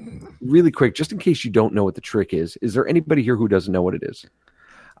 okay, really quick, just in case you don't know what the trick is there anybody here who doesn't know what it is?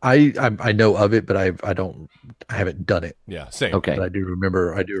 I know of it, but I haven't done it. Yeah, same. Okay, but I do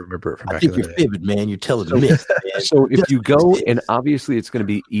remember it from back I think in the you're day. vivid, man. You're telling the myth, man. So if you go, and obviously it's going to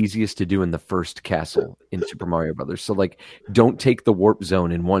be easiest to do in the first castle in Super Mario Brothers. So like, don't take the warp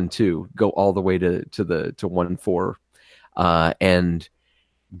zone in 1-2. Go all the way to 1-4, and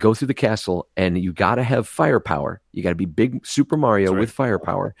go through the castle. And you got to have firepower. You got to be big Super Mario with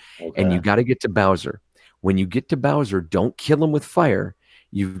firepower, and you got to get to Bowser. When you get to Bowser, don't kill him with fire.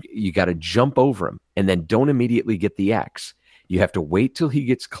 You got to jump over him, and then don't immediately get the axe. You have to wait till he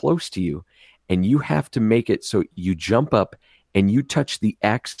gets close to you, and you have to make it so you jump up and you touch the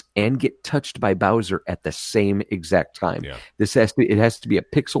axe and get touched by Bowser at the same exact time. Yeah. It has to be a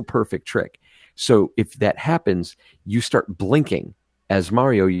pixel perfect trick. So if that happens, you start blinking. As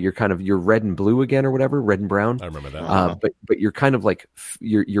Mario, you're red and blue again or whatever, red and brown. I remember that. But you're kind of like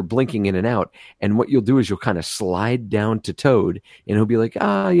you're blinking in and out. And what you'll do is you'll kind of slide down to Toad, and he'll be like,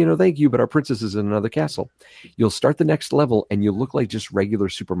 thank you, but our princess is in another castle. You'll start the next level, and you'll look like just regular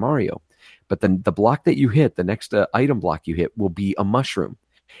Super Mario. But then the block that you hit, the next item block you hit, will be a mushroom.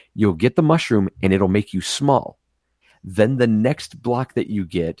 You'll get the mushroom, and it'll make you small. Then the next block that you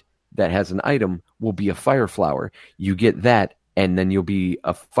get that has an item will be a fire flower. You get that, and then you'll be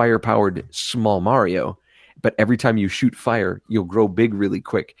a fire-powered small Mario. But every time you shoot fire, you'll grow big really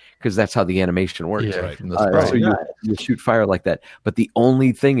quick because that's how the animation works. Yeah, right. So you shoot fire like that. But the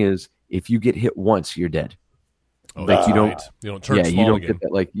only thing is, if you get hit once, you're dead. Oh, like you don't turn small you don't again. get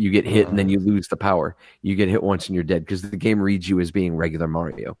that. Like you get hit and then you lose the power. You get hit once and you're dead because the game reads you as being regular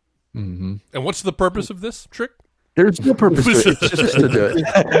Mario. Mm-hmm. And what's the purpose of this trick? There's no purpose to it. It's just to do it.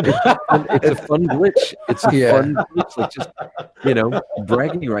 It's a fun glitch. It's a fun glitch. Like just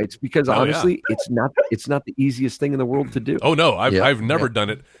bragging rights. Because honestly, it's not the easiest thing in the world to do. Oh no, I've never done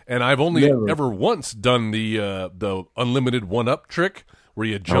it, and I've only ever once done the unlimited 1-up trick where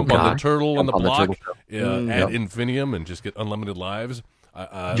you jump on the turtle on the block, add infinium, and just get unlimited lives.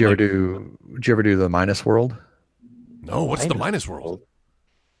 Did you ever do the minus world? No, what's the minus world?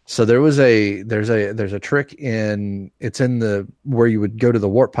 So there's a trick it's in the where you would go to the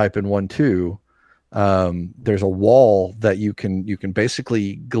warp pipe in 1-2. There's a wall that you can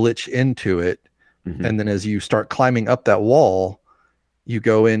basically glitch into it, and then as you start climbing up that wall, you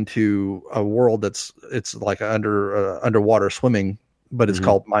go into a world it's like underwater swimming, but it's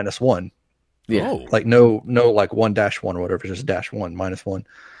called -1. Yeah, like no like 1-1 or whatever, it's just -1 -1,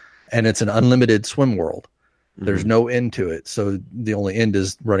 and it's an unlimited swim world. There's no end to it, so the only end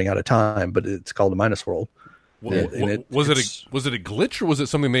is running out of time. But it's called a minus world. Was it a glitch, or was it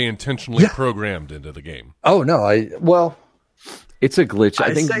something they intentionally programmed into the game? Oh no, it's a glitch.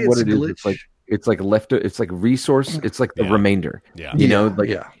 I think what it is, it's like resource. It's like the remainder. Yeah,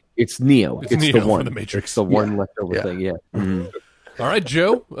 it's Neo. It's Neo the one. The Matrix. It's the one leftover thing. Yeah. Mm-hmm. All right,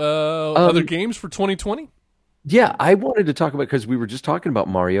 Joe. Other games for 2020? Yeah, I wanted to talk about, because we were just talking about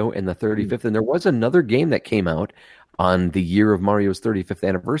Mario and the 35th, and there was another game that came out on the year of Mario's 35th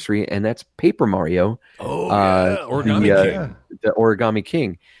anniversary, and that's Paper Mario. Oh, Origami King. The Origami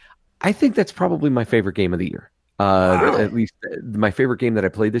King. I think that's probably my favorite game of the year. Wow. At least my favorite game that I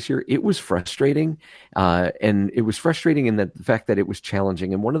played this year. It was frustrating, and it was frustrating in the fact that it was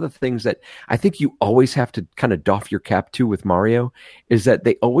challenging. And one of the things that I think you always have to kind of doff your cap to with Mario is that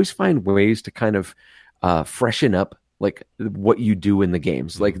they always find ways to kind of freshen up like what you do in the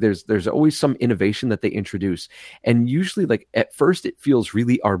games. Like there's always some innovation that they introduce, and usually like at first it feels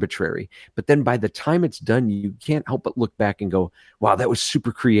really arbitrary, but then by the time it's done, you can't help but look back and go, wow, that was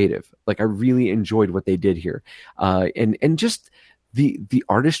super creative. Like I really enjoyed what they did here. And just the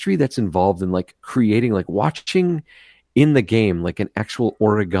artistry that's involved in like creating, like watching in the game like an actual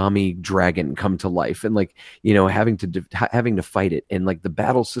origami dragon come to life, and like, you know, having to fight it, and like the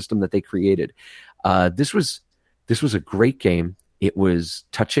battle system that they created. This was a great game. It was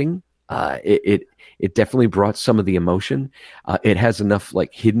touching. It definitely brought some of the emotion. It has enough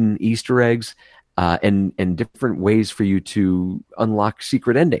like hidden Easter eggs and different ways for you to unlock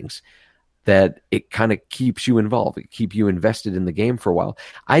secret endings that it kind of keeps you involved. It keeps you invested in the game for a while.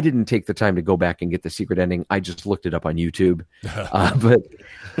 I didn't take the time to go back and get the secret ending. I just looked it up on YouTube. But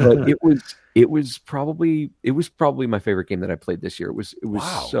it was probably my favorite game that I played this year. It was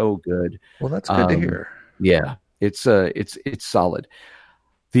Wow. so good. Well, that's good to hear. Yeah. It's solid.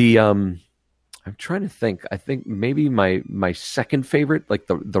 I'm trying to think. I think maybe my second favorite, like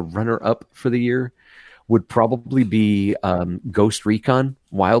the runner up for the year, would probably be Ghost Recon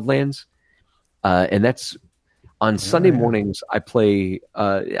Wildlands, and that's on Sunday mornings. I play.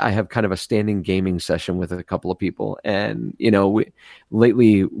 I have kind of a standing gaming session with a couple of people, and you know,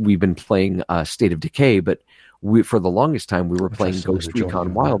 lately we've been playing State of Decay, but for the longest time we were playing Ghost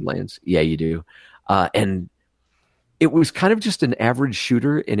Recon Wildlands. Yeah, you do, and it was kind of just an average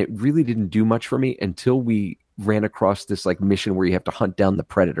shooter, and it really didn't do much for me until we ran across this like mission where you have to hunt down the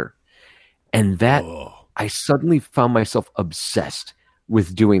predator. And that I suddenly found myself obsessed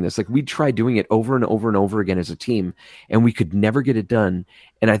with doing this. Like we tried doing it over and over and over again as a team, and we could never get it done.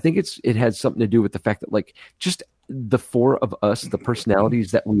 And I think it had something to do with the fact that like just the four of us, the personalities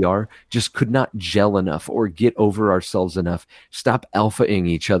that we are, just could not gel enough or get over ourselves enough, stop alphaing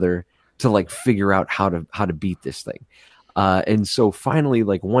each other to like figure out how to beat this thing. And so finally,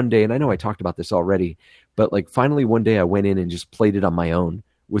 like one day, and I know I talked about this already, but like finally one day I went in and just played it on my own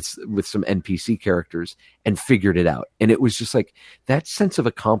with some NPC characters and figured it out. And it was just like that sense of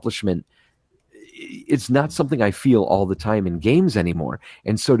accomplishment. It's not something I feel all the time in games anymore.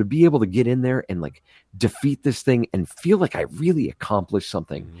 And so to be able to get in there and like defeat this thing and feel like I really accomplished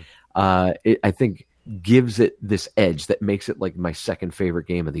something, I think gives it this edge that makes it like my second favorite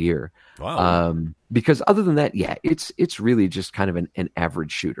game of the year. Wow. Because other than that, yeah, it's really just kind of an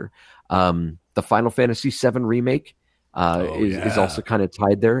average shooter. The Final Fantasy VII remake is also kind of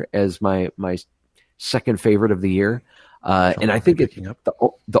tied there as my second favorite of the year. And I think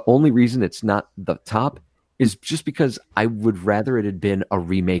the only reason it's not the top is just because I would rather it had been a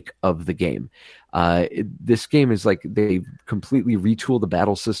remake of the game. This game is like they completely retooled the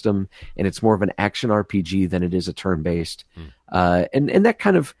battle system, and it's more of an action RPG than it is a turn-based. And that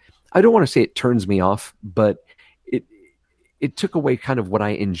kind of, I don't want to say it turns me off, but it took away kind of what I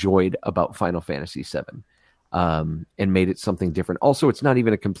enjoyed about Final Fantasy VII, and made it something different. Also, it's not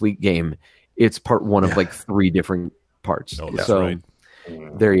even a complete game. It's part one of like 3 different parts. No, that's so right.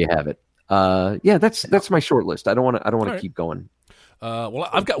 There you have it. That's my short list. I don't want to keep going. Well,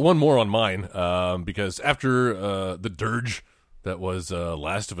 I've got one more on mine because after the dirge that was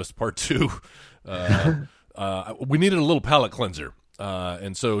Last of Us Part 2, we needed a little palate cleanser.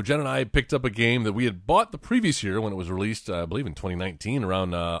 And so Jen and I picked up a game that we had bought the previous year when it was released, I believe in 2019,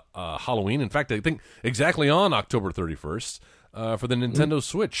 around Halloween. In fact, I think exactly on October 31st for the Nintendo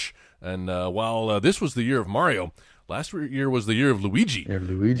Switch. And while this was the year of Mario, last year was the year of Luigi. Yeah,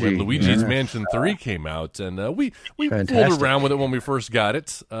 Luigi. When Luigi's Mansion 3 came out. And we fooled around with it when we first got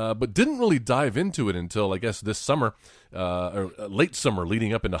it, but didn't really dive into it until, I guess, this summer, or late summer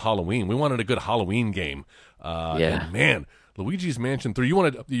leading up into Halloween. We wanted a good Halloween game. And man, Luigi's Mansion 3.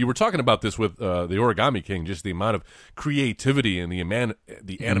 You were talking about this with the Origami King, just the amount of creativity and the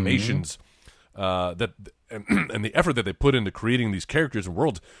animations and the effort that they put into creating these characters and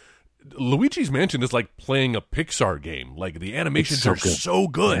worlds. Luigi's Mansion is like playing a Pixar game. Like the animations are so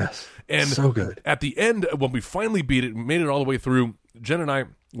good. Yes, and so good. At the end, when we finally beat it, made it all the way through, Jen and I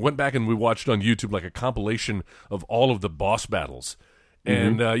went back and we watched on YouTube like a compilation of all of the boss battles.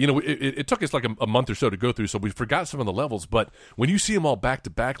 And, it took us like a month or so to go through, so we forgot some of the levels. But when you see them all back to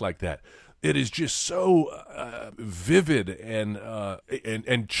back like that, it is just so vivid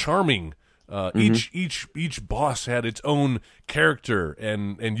and charming. Each boss had its own character,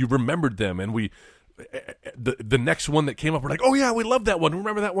 and you remembered them, and we the next one that came up, we're like, oh yeah, we love that one,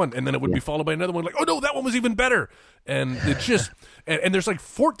 remember that one, and then it would be followed by another one, like, oh no, that one was even better, and it just and there's like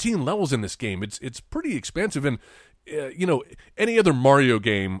 14 levels in this game. It's pretty expansive, and any other Mario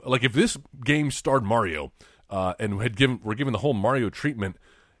game, like if this game starred Mario and we're given the whole Mario treatment,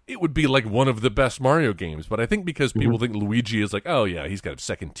 it would be like one of the best Mario games. But I think because people think Luigi is like, oh yeah, he's got a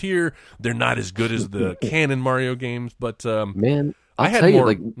second tier, they're not as good as the canon Mario games. But man, I'll tell you,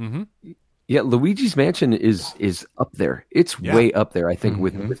 like, yeah, Luigi's Mansion is up there. It's way up there, I think,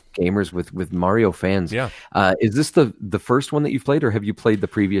 with gamers, with Mario fans. Yeah. Is this the first one that you've played, or have you played the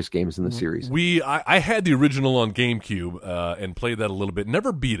previous games in the series? I had the original on GameCube and played that a little bit.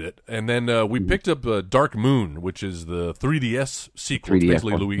 Never beat it. And then we picked up Dark Moon, which is the 3DS sequel. It's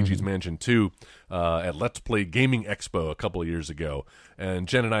basically Luigi's Mansion 2 at Let's Play Gaming Expo a couple of years ago. And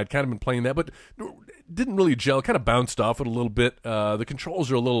Jen and I had kind of been playing that, but didn't really gel. Kind of bounced off it a little bit. The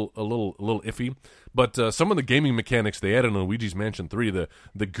controls are a little iffy, but some of the gaming mechanics they added in Luigi's Mansion 3, the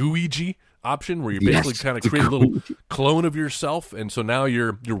Gooigi option, where you basically kind of create a little clone of yourself, and so now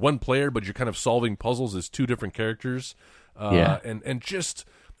you're one player, but you're kind of solving puzzles as two different characters. And just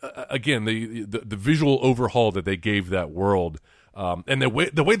again the visual overhaul that they gave that world, and the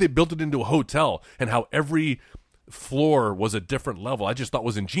way they built it into a hotel, and how every floor was a different level, I just thought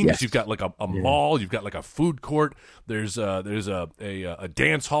was ingenious. You've got like a mall, you've got like a food court, there's a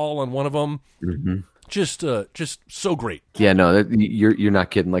dance hall on one of them. Just so great. Yeah, no, you're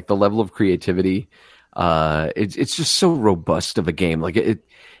not kidding. Like the level of creativity, it's just so robust of a game. Like it.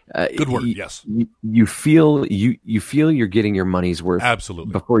 Good word. Yes. You feel you're getting your money's worth.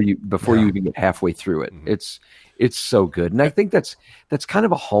 Absolutely. Before you even get halfway through it. It's so good. And I think that's kind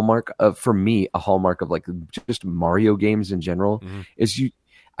of a hallmark of, for me, a hallmark of like just Mario games in general, is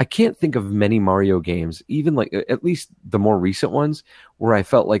I can't think of many Mario games, even like at least the more recent ones, where I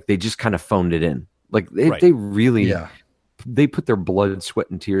felt like they just kind of phoned it in. Like they really, they put their blood,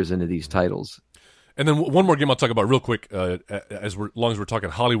 sweat, and tears into these titles. And then one more game I'll talk about real quick, as long as we're talking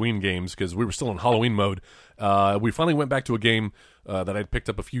Halloween games, because we were still in Halloween mode. We finally went back to a game that I'd picked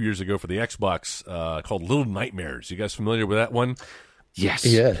up a few years ago for the Xbox called Little Nightmares. You guys familiar with that one? Yes.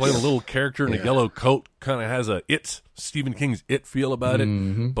 Playing a little character in a yellow coat, kind of has a Stephen King's It feel about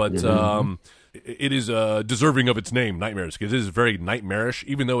it, but it is deserving of its name, Nightmares, because it is very nightmarish,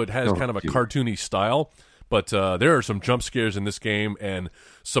 even though it has kind of a cartoony style. But there are some jump scares in this game and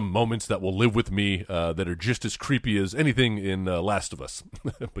some moments that will live with me that are just as creepy as anything in Last of Us.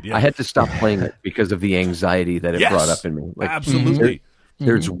 But yeah, I had to stop playing it because of the anxiety that it brought up in me. Like, absolutely.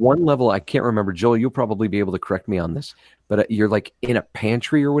 There's one level, I can't remember. Joel, you'll probably be able to correct me on this, but you're like in a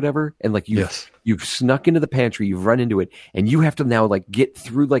pantry or whatever, and like you've snuck into the pantry, you've run into it, and you have to now like get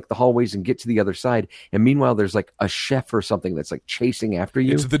through like the hallways and get to the other side. And meanwhile, there's like a chef or something that's like chasing after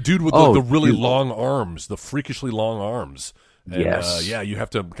you. It's the dude with the really long arms, the freakishly long arms. And, yes. You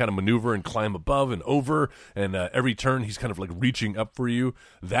have to kind of maneuver and climb above and over, and every turn he's kind of like reaching up for you.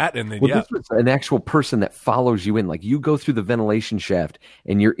 That, and then this was an actual person that follows you in. Like you go through the ventilation shaft,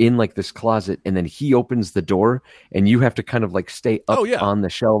 and you're in like this closet, and then he opens the door, and you have to kind of like stay up on the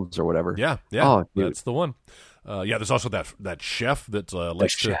shelves or whatever. Yeah. Oh, that's the one. There's also that chef that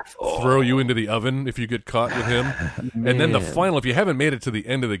likes to throw you into the oven if you get caught with him. And then the final, if you haven't made it to the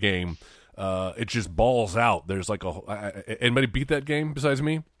end of the game, it just balls out. There's like anybody beat that game besides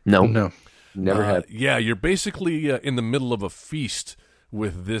me? No, never had. Yeah, you're basically in the middle of a feast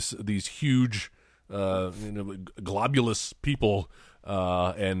with these huge, globulous people,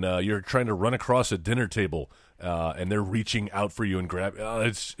 and you're trying to run across a dinner table, and they're reaching out for you and grab.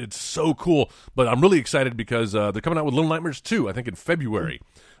 It's so cool. But I'm really excited because they're coming out with Little Nightmares 2, I think in February.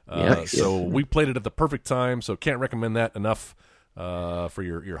 So we played it at the perfect time. So can't recommend that enough for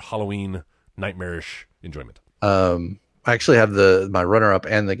your Halloween nightmarish enjoyment. I actually have my runner-up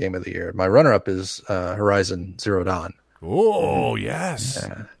and the game of the year. My runner-up is Horizon Zero Dawn. Oh, yes.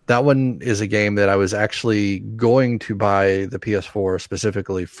 That one is a game that I was actually going to buy the PS4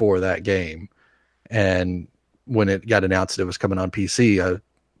 specifically for that game. And when it got announced it was coming on PC, I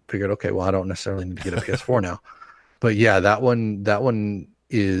figured, okay, well, I don't necessarily need to get a PS4 now. But yeah, that one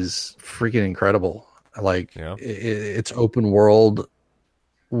is freaking incredible. Like it's open world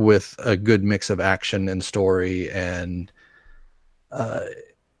with a good mix of action and story, and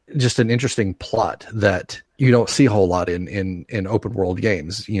just an interesting plot that you don't see a whole lot in open world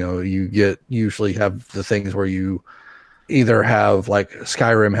games. You know, you usually have the things where you either have like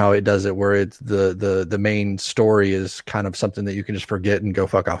Skyrim, how it does it, where it's the main story is kind of something that you can just forget and go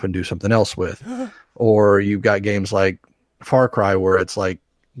fuck off and do something else with, or you've got games like Far Cry where it's like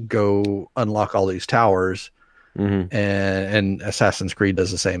go unlock all these towers, and Assassin's Creed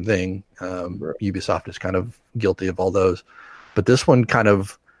does the same thing. Ubisoft is kind of guilty of all those, but this one kind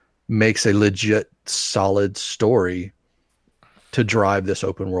of makes a legit solid story to drive this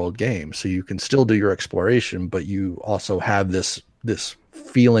open world game. So you can still do your exploration, but you also have this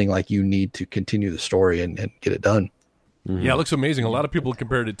feeling like you need to continue the story and get it done. Yeah, it looks amazing. A lot of people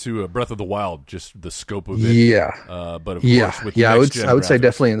compared it to Breath of the Wild, just the scope of it. Yeah, but of course, with I would graphics, say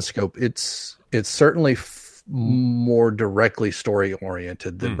definitely in scope. It's certainly more directly story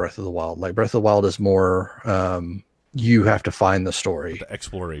oriented than Breath of the Wild. Like Breath of the Wild is more you have to find the story, the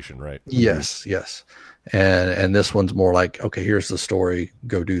exploration, right? Yes, and this one's more like, okay, here's the story,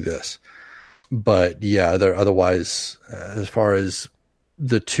 go do this. But yeah, otherwise, as far as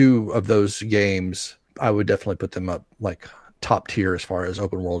the two of those games, I would definitely put them up like top tier as far as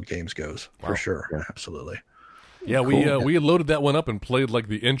open world games goes, for sure. Yeah. Absolutely. Yeah, we had loaded that one up and played like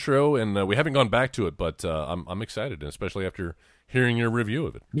the intro, and we haven't gone back to it, but I'm excited, especially after hearing your review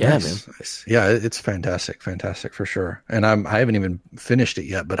of it. Yeah, nice, man. Nice. Yeah, it's fantastic for sure. And I haven't even finished it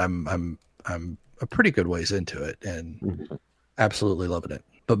yet, but I'm a pretty good ways into it and absolutely loving it.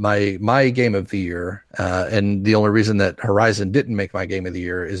 But my game of the year, and the only reason that Horizon didn't make my game of the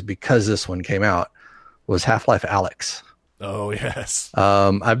year is because this one came out, was Half-Life Alyx. Oh, yes.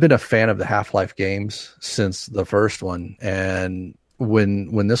 I've been a fan of the Half-Life games since the first one. And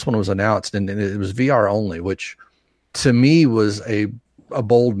when this one was announced, and it was VR only, which to me was a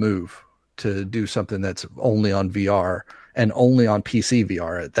bold move to do something that's only on VR and only on PC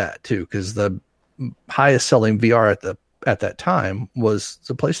VR at that too, because the highest selling VR at that time was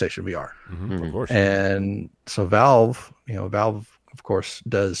the PlayStation VR. Of course. And so Valve, of course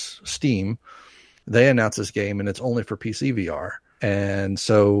does Steam. They announced this game and it's only for PC VR. And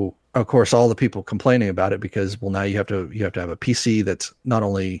so of course all the people complaining about it because, well, now you have to have a PC that's not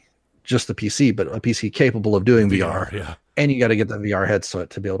only just the PC, but a PC capable of doing VR. Yeah. And you got to get the VR headset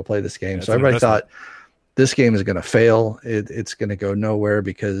to be able to play this game. So everybody thought this game is going to fail. It's going to go nowhere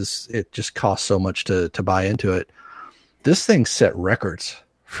because it just costs so much to buy into it. This thing set records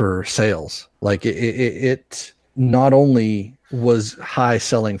for sales. Like it not only was high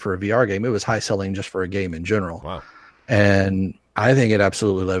selling for a VR game, it was high selling just for a game in general. Wow. And I think it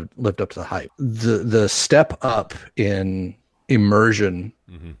absolutely lived up to the hype. The step up in immersion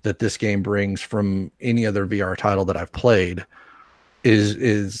that this game brings from any other VR title that I've played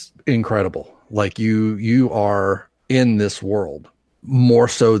is incredible. Like you are in this world more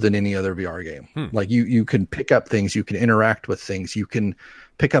so than any other VR game. Like you can pick up things, you can interact with things, you can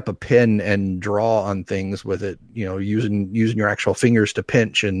pick up a pen and draw on things with it, using your actual fingers to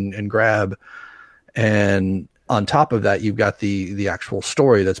pinch and grab. And on top of that, you've got the actual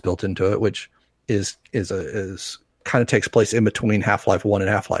story that's built into it, which is kind of takes place in between Half-Life 1 and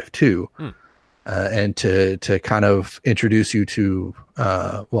Half-Life 2. And to kind of introduce you to,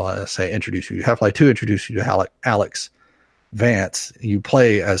 Half-Life 2 introduce you to Alex Vance. You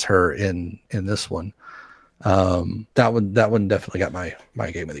play as her in this one. That one definitely got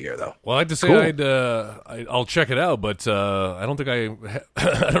my game of the year though. Well, I'd to say cool. I'll check it out, but I don't think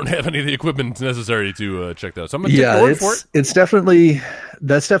I don't have any of the equipment necessary to check that out. So I'm gonna take your word for it. That's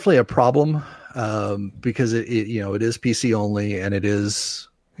definitely a problem because it is PC only, and it is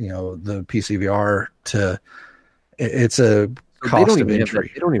the PC VR it's a cost of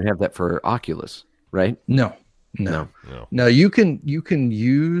entry. They don't even have that for Oculus, right? No. You can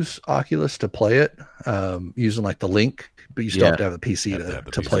use Oculus to play it using like the link, but you still have to have a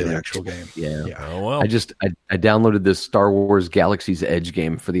PC to play the actual game. Yeah. Oh, well. I downloaded this Star Wars Galaxy's Edge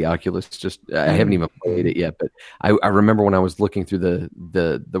game for the Oculus. I haven't even played it yet, but I remember when I was looking through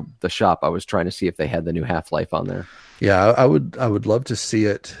the shop, I was trying to see if they had the new Half-Life on there. Yeah, I would love to see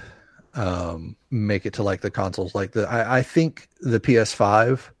it make it to like the consoles. Like I think the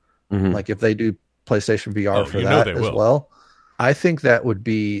PS5, like if they do PlayStation VR for that as well, I think that would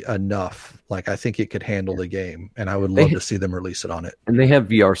be enough. Like I think it could handle the game, and I would love to see them release it on it. And they have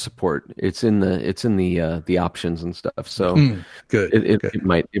VR support. It's in the options and stuff. So good. It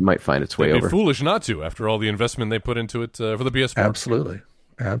might find its way over. They'd be foolish not to after all the investment they put into it for the PS4.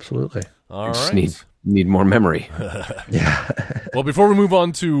 Absolutely. All just right. Need more memory. Yeah. Well, before we move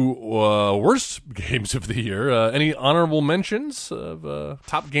on to worst games of the year, any honorable mentions of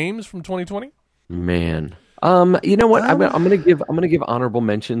top games from 2020? Man, you know what? I'm gonna give honorable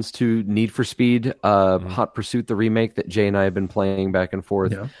mentions to Need for Speed, Hot Pursuit, the remake that Jay and I have been playing back and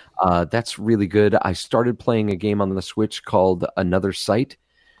forth. Yeah. That's really good. I started playing a game on the Switch called Another Sight,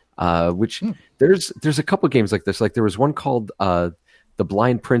 which there's a couple games like this. Like there was one called The the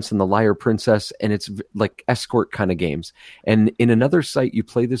Blind Prince and the Liar Princess, and it's like escort kind of games. And in another site, you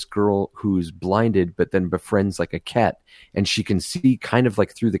play this girl who's blinded, but then befriends like a cat, and she can see kind of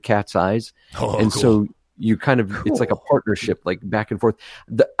like through the cat's eyes. And cool. So you kind of, it's like a partnership, like back and forth.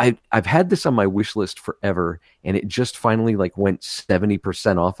 I've had this on my wish list forever, and it just finally like went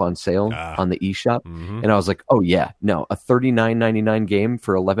 70% off on sale on the eShop. And I was like, oh yeah, no, a $39.99 game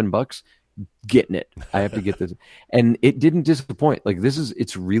for $11, getting it. I have to get this. And it didn't disappoint. Like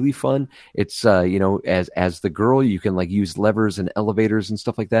it's really fun. It's as the girl, you can like use levers and elevators and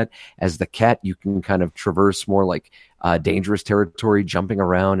stuff like that. As the cat, you can kind of traverse more like dangerous territory, jumping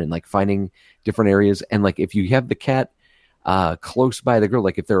around and like finding different areas. And like if you have the cat close by the girl,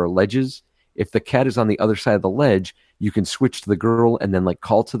 like if there are ledges, if the cat is on the other side of the ledge, you can switch to the girl and then like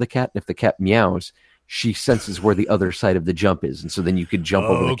call to the cat. And if the cat meows, she senses where the other side of the jump is, and so then you could jump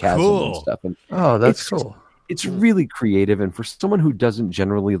over the chasm and stuff. And that's cool. It's really creative, and for someone who doesn't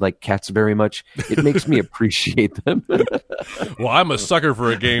generally like cats very much, it makes me appreciate them. Well, I'm a sucker for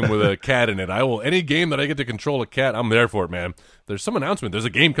a game with a cat in it. Any game that I get to control a cat, I'm there for it, man. There's some announcement. There's a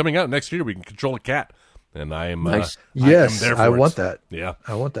game coming out next year we can control a cat. And I am nice. Yes, I want that. Yeah,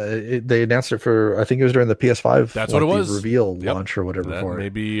 I want that. They announced it for, I think it was during the PS5. That's what it was. Reveal launch or whatever.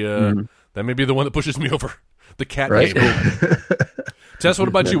 That may be the one that pushes me over. The cat game. Tess, what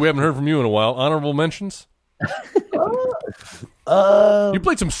about you? We haven't heard from you in a while. Honorable mentions? You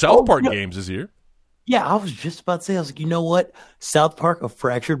played some South Park games this year. Yeah, I was just about to say, I was like, you know what? South Park, A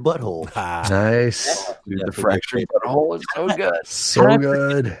Fractured Butthole. Nice. Dude, the Fractured Butthole is so good. So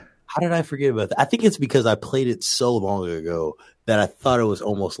good. How did I forget about that? I think it's because I played it so long ago that I thought it was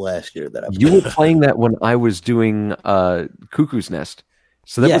almost last year that I played. You were playing that when I was doing Cuckoo's Nest.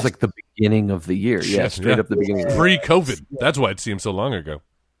 So that was like the beginning of the year. Yeah, straight up the beginning. Pre-COVID. That's why it seemed so long ago.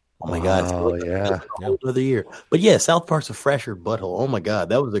 Oh, my God. Oh, yeah. Another year. But yeah, South Park's A Fractured Butthole. Oh, my God.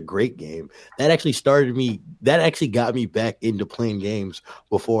 That was a great game. That actually got me back into playing games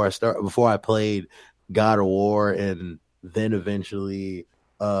before I played God of War and then eventually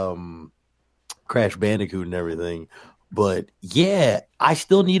Crash Bandicoot and everything. But yeah, I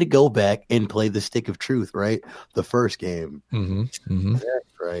still need to go back and play the Stick of Truth, right? The first game. Mm-hmm. That's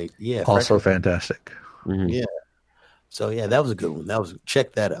right. Yeah. Also fantastic. Mm-hmm. Yeah. So yeah, that was a good one.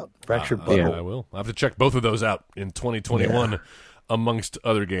 Check that out. Fractured Butthole. I will. I'll have to check both of those out in 2021 amongst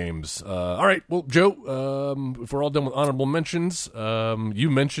other games. All right. Well, Joe, if we're all done with honorable mentions, you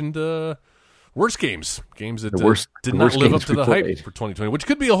mentioned worst games that did not live up to the hype for 2020, which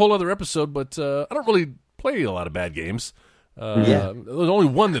could be a whole other episode, but I don't really play a lot of bad games. There's only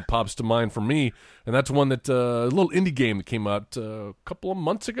one that pops to mind for me, and that's one that a little indie game that came out a couple of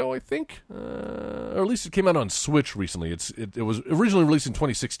months ago, I think, or at least it came out on Switch recently. It was originally released in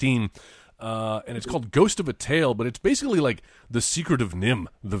 2016, and it's called Ghost of a Tale, but it's basically like The Secret of Nim,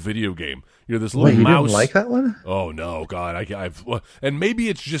 the video game. You're this little mouse. You didn't like that one? Oh no, God! I've and maybe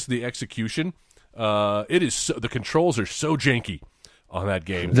it's just the execution. It is the controls are so janky on that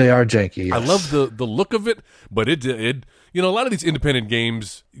game. They are janky. Yes. I love the look of it, but it a lot of these independent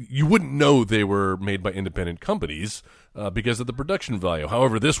games, you wouldn't know they were made by independent companies because of the production value.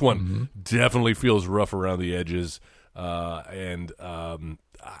 However, this one definitely feels rough around the edges, and I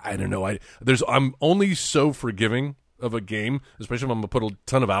don't know. I'm only so forgiving of a game, especially if I'm gonna put a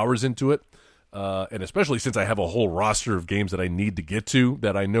ton of hours into it, and especially since I have a whole roster of games that I need to get to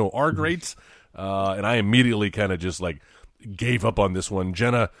that I know are great, and I immediately kind of just like gave up on this one.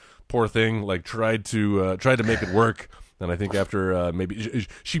 Jenna, poor thing, like tried to make it work, and I think after maybe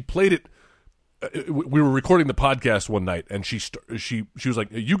she played it. We were recording the podcast one night, and she was like,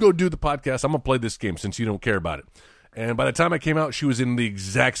 "You go do the podcast. I'm gonna play this game since you don't care about it." And by the time I came out, she was in the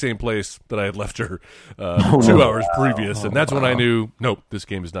exact same place that I had left her 2 hours previous, and that's when I knew, nope, this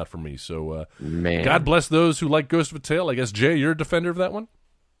game is not for me. So, God bless those who like Ghost of a Tale. I guess Jay, you're a defender of that one.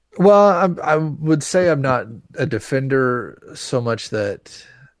 Well, I would say I'm not a defender so much that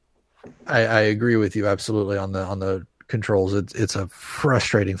I agree with you absolutely on the controls. It's a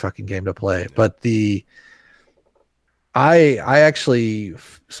frustrating fucking game to play. But I actually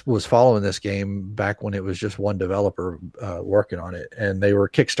was following this game back when it was just one developer working on it, and they were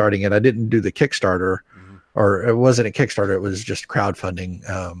kickstarting it. I didn't do the Kickstarter, or it wasn't a Kickstarter. It was just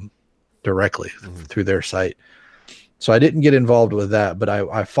crowdfunding directly through their site. So I didn't get involved with that, but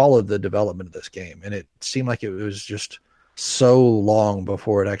I followed the development of this game, and it seemed like it was just so long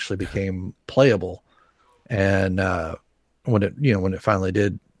before it actually became playable. And when it finally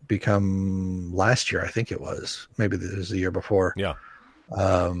did become last year, I think it was, maybe it was the year before. Yeah.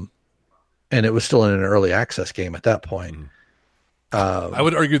 And it was still in an early access game at that point. I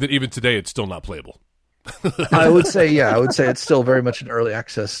would argue that even today it's still not playable. I would say it's still very much an early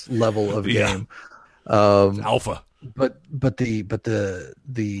access level of game. Alpha. But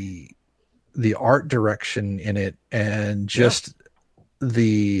the art direction in it and just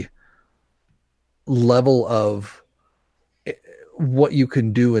the level of what you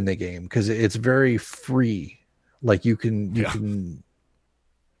can do in the game, because it's very free. Like you can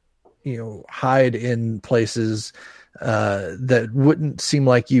hide in places that wouldn't seem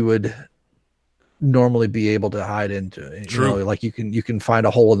like you would normally be able to hide into. True. Like you can find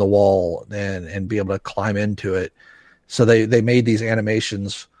a hole in the wall and be able to climb into it. So they made these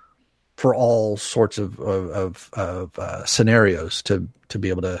animations for all sorts of scenarios to be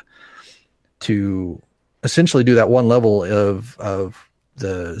able to essentially do that one level of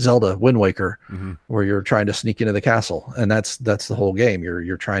the Zelda Wind Waker, where you're trying to sneak into the castle, and that's the whole game.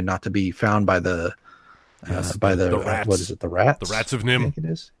 You're trying not to be found by the rats. What is it? The rats? The rats of Nim. I think it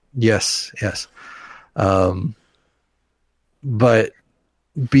is. Yes. But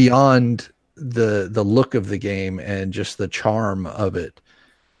beyond the look of the game and just the charm of it,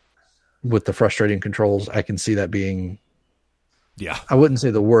 with the frustrating controls, I can see that being. Yeah, I wouldn't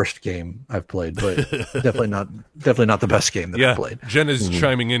say the worst game I've played, but definitely not the best game that I've played. Jen is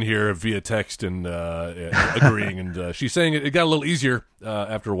chiming in here via text and agreeing, and she's saying it got a little easier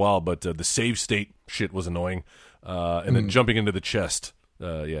after a while, but the save state shit was annoying, and then jumping into the chest,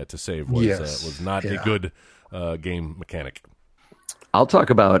 to save was not a good game mechanic. I'll talk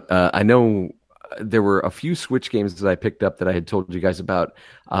about. I know there were a few Switch games that I picked up that I had told you guys about,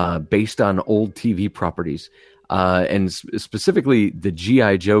 based on old TV properties. And specifically the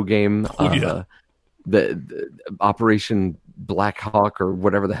G.I. Joe game, the Operation Black Hawk or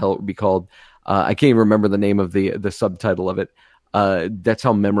whatever the hell it would be called. I can't even remember the name of the subtitle of it. That's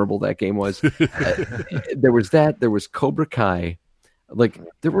how memorable that game was. There was that. There was Cobra Kai. Like,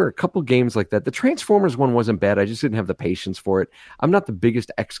 there were a couple games like that. The Transformers one wasn't bad. I just didn't have the patience for it. I'm not the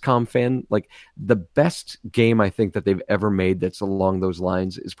biggest XCOM fan. Like, the best game I think that they've ever made that's along those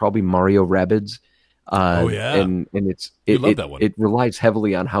lines is probably Mario Rabbids. And it relies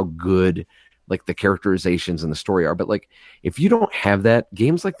heavily on how good like the characterizations and the story are. But like, if you don't have that,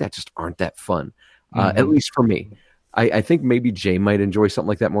 games like that just aren't that fun. At least for me. I think maybe Jay might enjoy something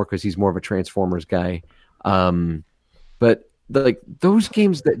like that more because he's more of a Transformers guy. But like those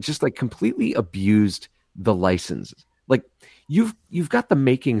games that just like completely abused the licenses. Like you've got the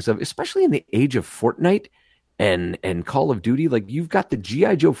makings of, especially in the age of Fortnite and Call of Duty, like you've got the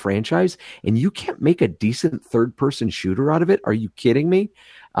G.I. Joe franchise and you can't make a decent third-person shooter out of it. Are you kidding me?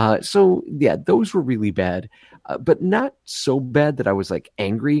 So yeah, those were really bad, but not so bad that I was like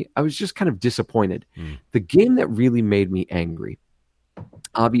angry. I was just kind of disappointed. The game that really made me angry,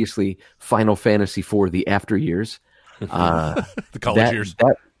 obviously Final Fantasy IV, the after years, the college years.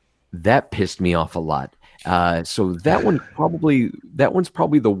 That pissed me off a lot. So one's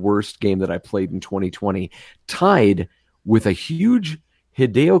probably the worst game that I played in 2020, tied with a huge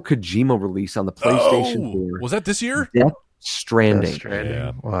Hideo Kojima release on the PlayStation 4. Was that this year? Death Stranding.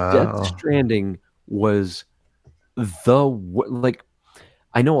 Yeah. Wow. Death Stranding was I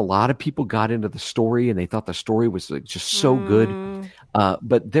know a lot of people got into the story and they thought the story was like just so good.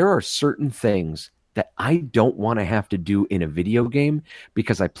 But there are certain things that I don't want to have to do in a video game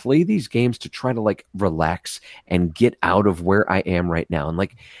because I play these games to try to like relax and get out of where I am right now. And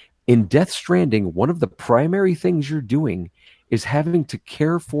like in Death Stranding, one of the primary things you're doing is having to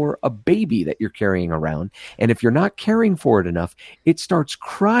care for a baby that you're carrying around. And if you're not caring for it enough, it starts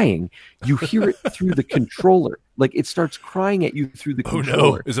crying. You hear it through the controller. Like it starts crying at you through the controller.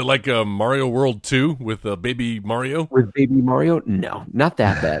 Oh no. Is it like Mario World 2 with baby Mario? With baby Mario? No, not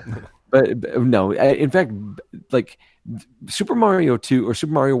that bad. But no, in fact, like Super Mario 2 or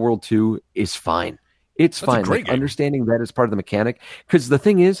Super Mario World 2 is fine. It's fine. Like, understanding that as part of the mechanic. Because the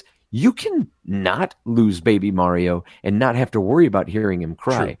thing is, you can not lose baby Mario and not have to worry about hearing him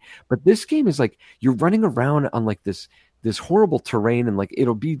cry. True. But this game is like you're running around on like this horrible terrain, and like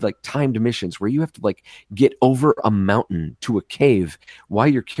it'll be like timed missions where you have to like get over a mountain to a cave while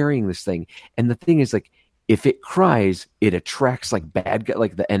you're carrying this thing. And the thing is like, if it cries, it attracts like bad guys,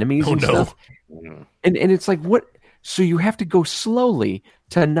 like the enemies and stuff. And it's like, what? So you have to go slowly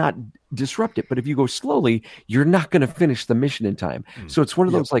to not disrupt it. But if you go slowly, you're not going to finish the mission in time. So it's one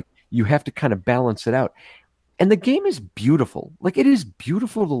of those, like, you have to kind of balance it out. And the game is beautiful. Like, it is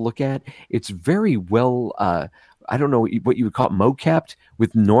beautiful to look at. It's very well, I don't know what you would call it, mocapped,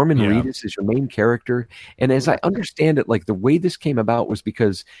 with Norman Reedus as your main character. And as I understand it, like the way this came about was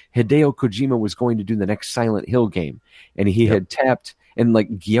because Hideo Kojima was going to do the next Silent Hill game. And he had tapped, and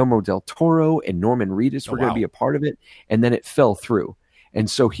like Guillermo del Toro and Norman Reedus were going to be a part of it. And then it fell through. And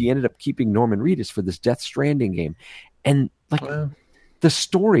so he ended up keeping Norman Reedus for this Death Stranding game. And like the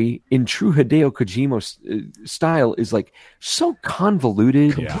story in true Hideo Kojima style is like so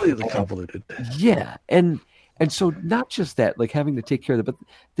convoluted. Completely convoluted. Yeah. And so not just that, like having to take care of that, but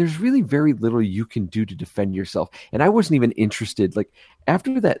there's really very little you can do to defend yourself. And I wasn't even interested. Like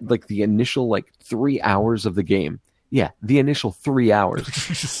after that, like the initial like 3 hours of the game, the initial 3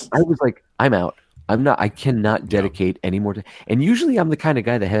 hours, I was like, I'm out. I cannot dedicate any more time. And usually I'm the kind of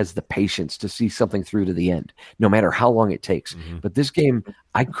guy that has the patience to see something through to the end, no matter how long it takes. Mm-hmm. But this game,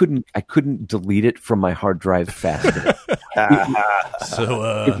 I couldn't delete it from my hard drive fast enough.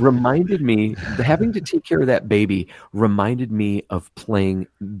 It reminded me, having to take care of that baby reminded me of playing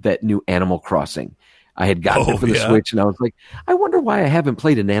that new Animal Crossing. I had gotten it for the Switch, and I was like, I wonder why I haven't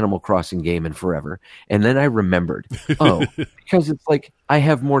played an Animal Crossing game in forever. And then I remembered, because it's like I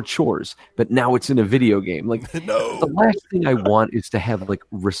have more chores, but now it's in a video game. Like the last thing I want is to have like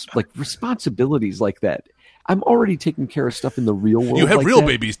responsibilities like that. I'm already taking care of stuff in the real world. You have like real that.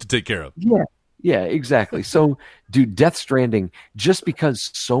 babies to take care of. Yeah, exactly. So, dude, Death Stranding, just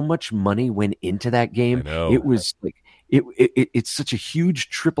because so much money went into that game, it was like it's such a huge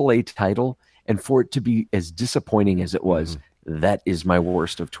AAA title. And for it to be as disappointing as it was, that is my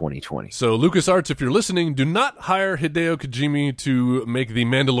worst of 2020. So, LucasArts, if you're listening, do not hire Hideo Kojima to make the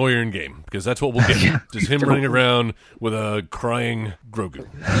Mandalorian game, because that's what we'll get. Just him running around with a crying Grogu.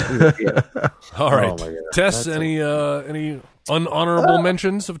 All right. Tess, any unhonorable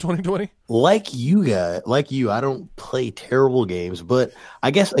mentions of 2020? Like you, I don't play terrible games, but I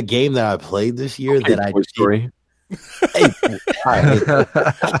guess a game that I played this year that I Story.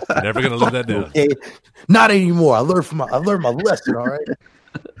 Never gonna live that down. Okay. Not anymore. I learned my lesson. All right.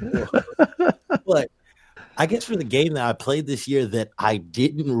 But I guess for the game that I played this year that I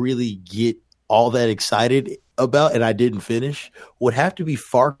didn't really get all that excited about and I didn't finish would have to be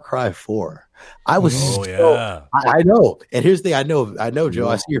Far Cry 4. I was I know. And here's the thing, I know, Joe.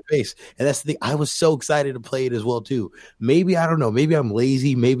 I see your face. And that's the thing. I was so excited to play it as well, too. Maybe, I don't know, maybe I'm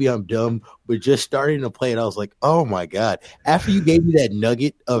lazy, maybe I'm dumb, but just starting to play it, I was like, oh my God. After you gave me that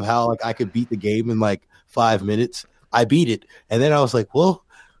nugget of how like I could beat the game in like 5 minutes, I beat it. And then I was like, well,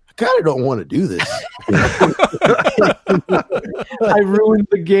 I kind of don't want to do this. I ruined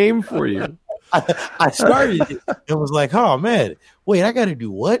the game for you. I started it and was like, oh man, wait, I got to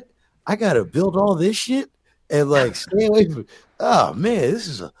do what? I got to build all this shit and like stay away from. Oh man,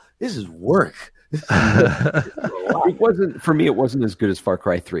 this is work. It wasn't for me. It wasn't as good as Far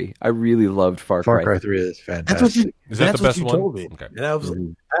Cry 3. I really loved Far Cry 3 is fantastic. Is that the best one? Told me. Okay. And I was like,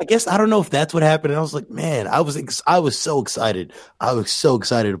 I guess I don't know if that's what happened. And I was like, man, I was so excited. I was so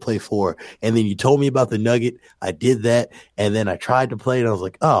excited to play 4. And then you told me about the nugget. I did that, and then I tried to play, and I was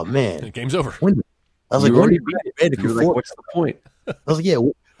like, oh man, the game's over. I was like, Crash Bandicoot 4? What's the point? I was like, yeah.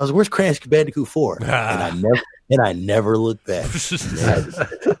 I was like, where's Crash Bandicoot 4? And I never looked back.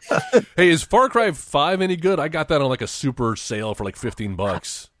 Hey, is Far Cry 5 any good? I got that on like a super sale for like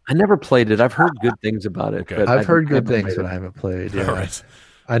 $15. I never played it. I've heard good things about it. Okay. But I've heard good things, but I haven't played. Yeah. All right.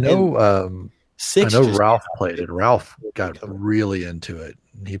 I know Ralph played it. Ralph got really into it.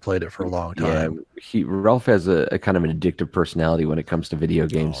 He played it for a long time. Yeah, Ralph has a kind of an addictive personality when it comes to video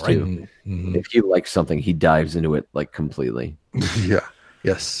games too. Mm-hmm. If he likes something, he dives into it like completely. Yeah.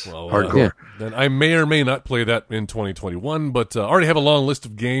 Yes. Well, hardcore. Then I may or may not play that in 2021, but I already have a long list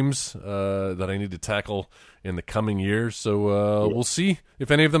of games that I need to tackle in the coming years. So we'll see if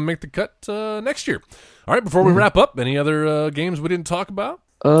any of them make the cut next year. All right. Before we wrap up, any other games we didn't talk about?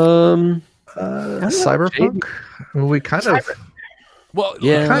 Cyberpunk. We kind of. Well,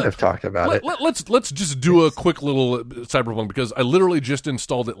 kind of talked about it. Let's just do a quick little Cyberpunk, because I literally just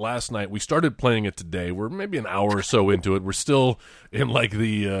installed it last night. We started playing it today. We're maybe an hour or so into it. We're still in like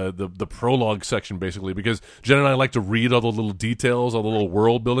the prologue section, basically, because Jen and I like to read all the little details, all the little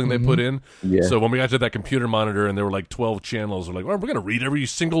world building they put in. Yeah. So when we got to that computer monitor and there were like 12 channels, we're like, well, we're going to read every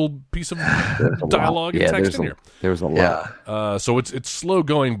single piece of dialogue and text in here. There's a lot. Yeah. So it's slow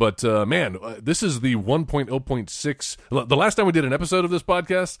going, but man, this is the 1.0.6. The last time we did an episode of this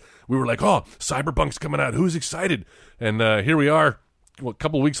podcast, we were like, oh, Cyberpunk's coming out, who's excited? And here we are a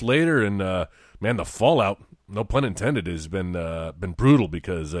couple of weeks later, and man, the fallout, no pun intended, has been brutal,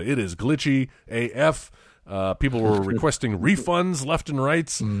 because it is glitchy AF. People were requesting refunds left and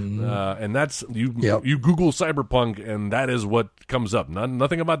right, and that's you Google Cyberpunk, and that is what comes up.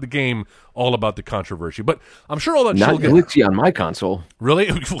 Nothing about the game, all about the controversy. But I'm sure all that not glitchy on my console. Really?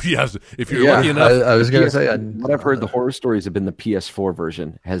 Yes. If you're lucky enough. I was going to say, what I've heard, the horror stories have been the PS4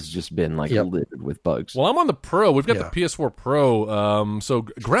 version has just been like littered with bugs. Well, I'm on the Pro. We've got the PS4 Pro. So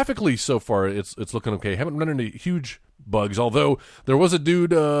graphically, so far, it's looking okay. Haven't run into huge bugs. Although there was a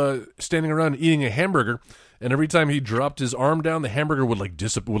dude standing around eating a hamburger, and every time he dropped his arm down, the hamburger would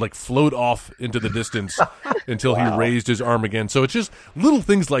would float off into the distance until he raised his arm again. So it's just little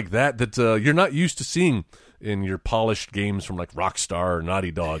things like that you're not used to seeing in your polished games from like Rockstar or Naughty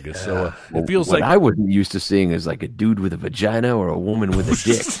Dog. So it feels what like I wasn't used to seeing is like a dude with a vagina or a woman with a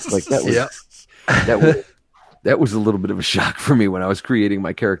dick. Like that was that was a little bit of a shock for me when I was creating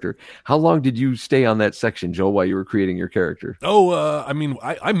my character. How long did you stay on that section, Joe, while you were creating your character? I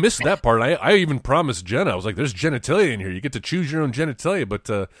missed that part. I even promised Jenna, I was like, there's genitalia in here. You get to choose your own genitalia, but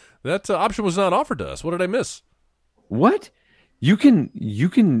that option was not offered to us. What did I miss? What? You can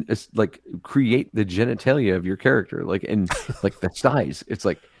like create the genitalia of your character, like in like the size. It's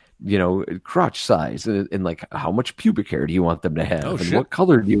like, crotch size and like how much pubic hair do you want them to have and what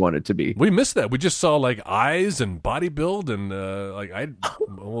color do you want it to be? We missed that. We just saw like eyes and body build and all right,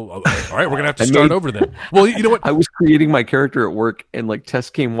 we're gonna have to start over then. Well, you know what? I was creating my character at work and like Tess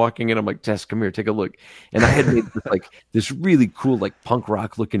came walking in. I'm like, Tess, come here, take a look. And I had made this really cool like punk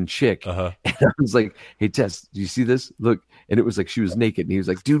rock looking chick. And I was like, hey Tess, do you see this? Look. And it was like she was naked, and he was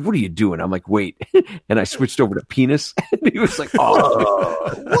like, "Dude, what are you doing?" I'm like, "Wait," and I switched over to penis, and he was like, "Oh,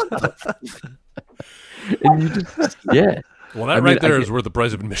 what the?" And you just, yeah. Well, that there is worth the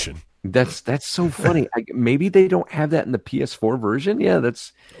price of admission. That's so funny. Maybe they don't have that in the PS4 version. Yeah,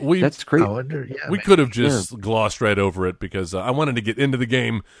 that's crazy. We could have just glossed right over it because I wanted to get into the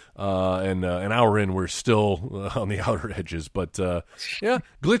game, and an hour in, we're still on the outer edges. But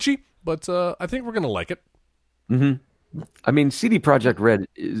glitchy. But I think we're gonna like it. Mm-hmm. I mean, CD Projekt Red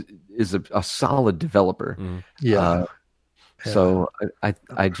is a solid developer. So I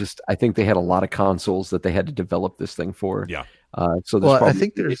think they had a lot of consoles that they had to develop this thing for. Yeah. So I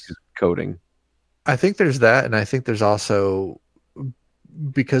think there's coding. I think there's that, and I think there's also,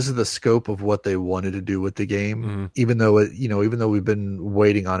 because of the scope of what they wanted to do with the game, even though we've been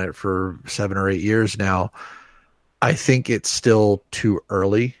waiting on it for 7 or 8 years now, I think it's still too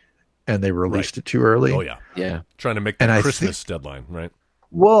early. And they released it too early. Oh yeah. Trying to make the Christmas deadline, right?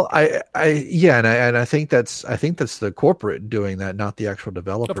 Well, I think that's the corporate doing that, not the actual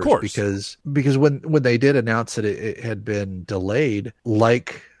developers. Of course, because when they did announce that it had been delayed,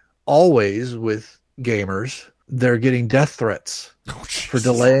 like always with gamers, they're getting death threats for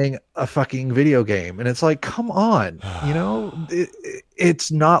delaying a fucking video game, and it's like, come on,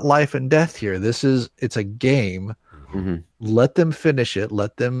 it's not life and death here. It's a game. Mm-hmm. Let them finish it.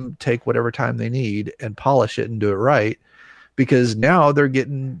 Let them take whatever time they need and polish it and do it right. Because now they're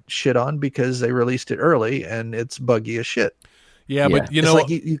getting shit on because they released it early and it's buggy as shit. Yeah, but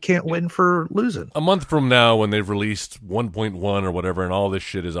you can't win for losing. A month from now, when they've released 1.1 or whatever, and all this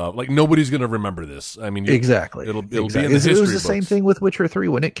shit is off, like nobody's going to remember this. I mean, exactly. It'll be in the history books. It was the same thing with Witcher 3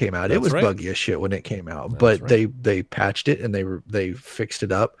 when it came out. It was buggy as shit when it came out, but they patched it and they fixed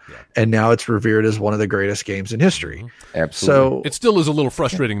it up, and now it's revered as one of the greatest games in history. Absolutely. So it still is a little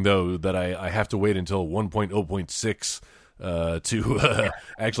frustrating though that I have to wait until 1.0.6. To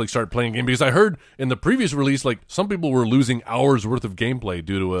actually start playing a game, because I heard in the previous release, like some people were losing hours worth of gameplay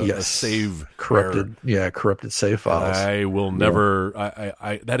due to a save corrupted save files. I will never.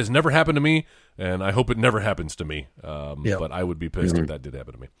 I that has never happened to me, and I hope it never happens to me. But I would be pissed if that did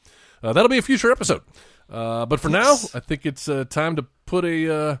happen to me. That'll be a future episode. But for now, I think it's time to put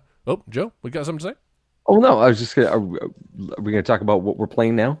a. Joe, we got something to say? Oh no, I was just gonna. Are we gonna talk about what we're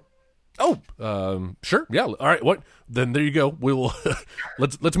playing now? Sure. Yeah. All right. What? Then there you go. We will.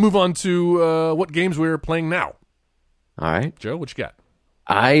 let's move on to what games we're playing now. All right, Joe, what you got?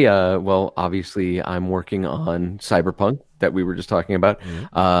 Obviously, I'm working on Cyberpunk that we were just talking about.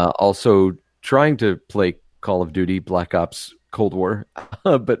 Also, trying to play Call of Duty Black Ops Cold War,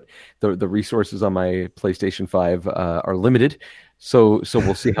 but the resources on my PlayStation 5 are limited. So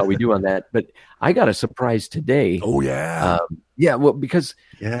we'll see how we do on that. But I got a surprise today. Oh yeah. Well, because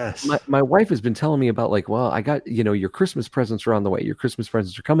yes, my wife has been telling me about like, well, I got, your Christmas presents are on the way. Your Christmas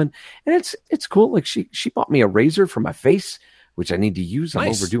presents are coming, and it's cool. Like she bought me a razor for my face, which I need to use. I'm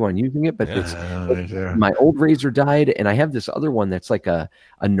overdue on using it, but my old razor died, and I have this other one that's like a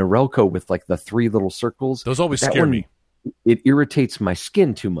Norelco with like the 3 little circles. Those always scare me. It irritates my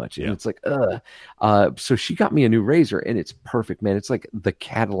skin too much, and it's like, so she got me a new razor, and it's perfect, man. It's like the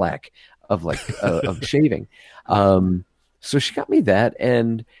Cadillac of like of shaving. So she got me that,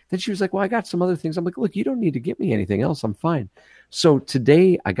 and then she was like, well, I got some other things. I'm like, look, you don't need to get me anything else. I'm fine. So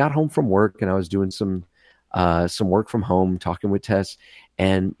today I got home from work, and I was doing some work from home, talking with Tess,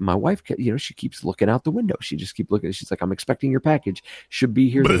 and my wife, she keeps looking out the window. She just keeps looking. She's like, I'm expecting your package. Should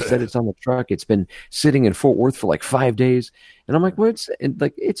be here. They said it's on the truck. It's been sitting in Fort Worth for like 5 days. And I'm like, well,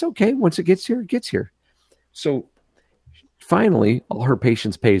 it's okay. Once it gets here, it gets here. So finally, all her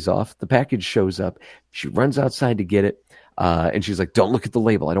patience pays off. The package shows up. She runs outside to get it. And she's like, don't look at the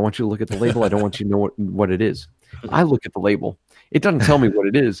label. I don't want you to look at the label. I don't want you to know what it is. I look at the label. It doesn't tell me what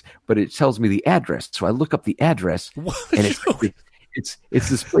it is, but it tells me the address. So I look up the address, and it's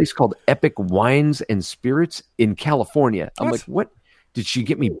this place called Epic Wines and Spirits in California. I'm like, what? Did she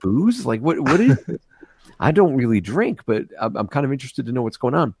get me booze? Like, what is it? I don't really drink, but I'm kind of interested to know what's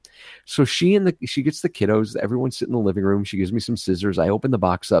going on. So she gets the kiddos. Everyone's sitting in the living room. She gives me some scissors. I open the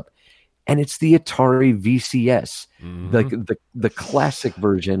box up, and it's the Atari VCS, like the classic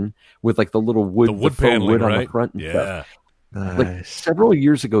version with like the little wood paneling, wood on the front and stuff. Nice. Like several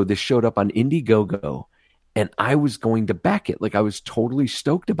years ago, this showed up on Indiegogo, and I was going to back it. Like I was totally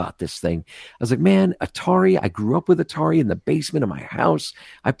stoked about this thing. I was like, man, Atari. I grew up with Atari in the basement of my house.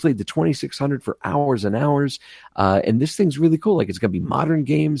 I played the 2600 for hours and hours. And this thing's really cool. Like it's going to be modern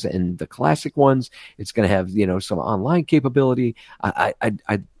games and the classic ones. It's going to have, some online capability.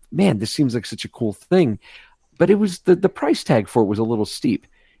 Man, this seems like such a cool thing. But it was the price tag for it was a little steep.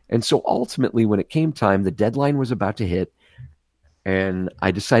 And so ultimately when it came time, the deadline was about to hit. And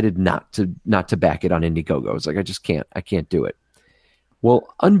I decided not to back it on Indiegogo. I was like, I can't do it.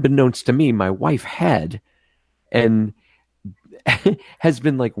 Well, unbeknownst to me, my wife had, and has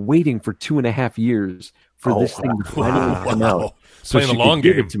been like waiting for 2.5 years for this thing to finally come out. So playing she a long could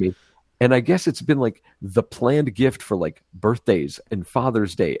give game it to me. And I guess it's been like the planned gift for like birthdays and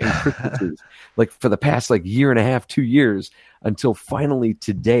Father's Day and Christmases, like for the past like 1.5, 2 years, until finally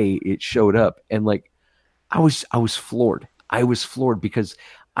today it showed up. And like I was floored. I was floored because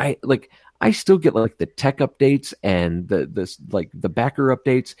I still get like the tech updates and the backer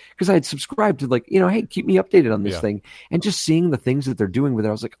updates because I had subscribed to like, hey, keep me updated on this thing. And just seeing the things that they're doing with it,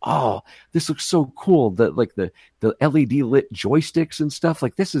 I was like, oh, this looks so cool. The LED lit joysticks and stuff.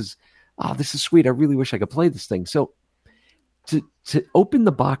 Like this is sweet. I really wish I could play this thing. So to open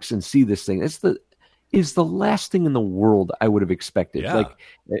the box and see this thing, is the last thing in the world I would have expected. Yeah. Like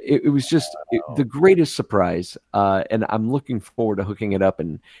it was just the greatest surprise. And I'm looking forward to hooking it up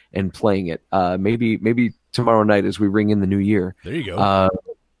and playing it. Maybe tomorrow night as we ring in the new year. There you go.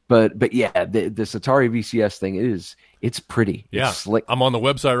 But yeah, this Atari VCS thing it's pretty. Yeah. It's slick. I'm on the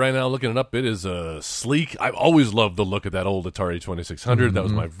website right now looking it up. It is sleek. I've always loved the look of that old Atari 2600. Mm-hmm. That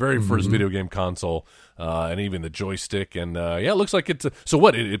was my very first video game console. And even the joystick. And it looks like it's so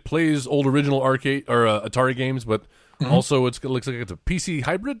what? It plays old original arcade or Atari games, but also it looks like it's a PC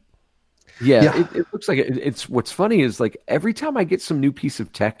hybrid. Yeah. It looks like it's what's funny is like every time I get some new piece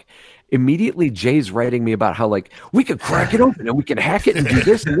of tech, immediately Jay's writing me about how like we could crack it open and we can hack it and do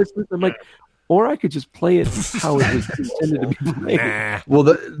this and this. I'm like, or I could just play it how it was intended to be played.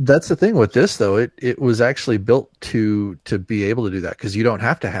 Well, that's the thing with this though. It was actually built to be able to do that because you don't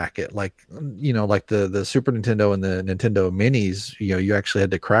have to hack it. Like like the Super Nintendo and the Nintendo Minis. You actually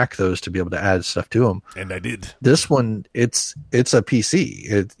had to crack those to be able to add stuff to them. And I did. This one, it's a PC.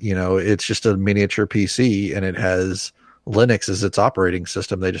 It's just a miniature PC, and it has Linux as its operating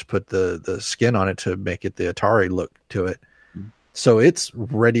system. They just put the skin on it to make it the Atari look to it. So it's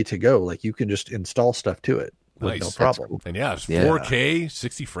ready to go. Like you can just install stuff to it with no problem. Cool. And it's 4K,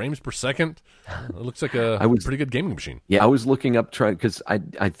 60 frames per second. It looks like a pretty good gaming machine. Yeah, I was looking up because I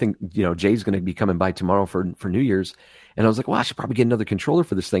think Jay's going to be coming by tomorrow for New Year's, and I was like, well, I should probably get another controller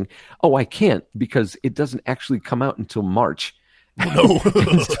for this thing. Oh, I can't because it doesn't actually come out until March. No.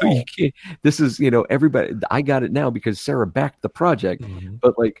 So you can't. This is everybody. I got it now because Sarah backed the project,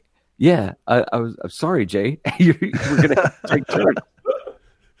 but like. Yeah, I'm sorry, Jay. We're going to take turns.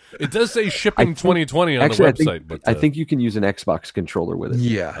 It does say shipping 2020 on the website. I think you can use an Xbox controller with it.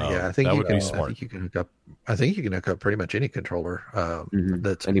 Yeah. I think that you would can. be smart. I think you can hook up pretty much any controller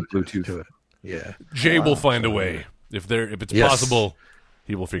that's any Bluetooth to it. Yeah. Jay will find a way if it's possible.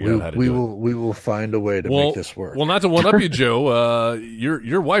 He will figure out how to do it. We will find a way to make this work. Well, not to one up you, Joe.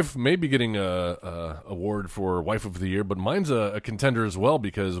 Your wife may be getting a award for Wife of the Year, but mine's a contender as well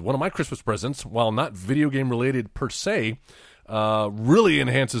because one of my Christmas presents, while not video game related per se, really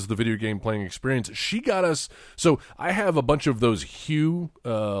enhances the video game playing experience. She got us. So I have a bunch of those Hue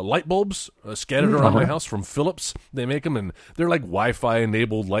light bulbs scattered around my house from Philips. They make them, and they're like Wi-Fi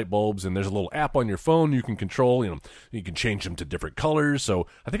enabled light bulbs. And there's a little app on your phone you can control. You can change them to different colors. So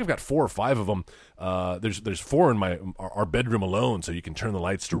I think I've got 4 or 5 of them. There's 4 in our bedroom alone, so you can turn the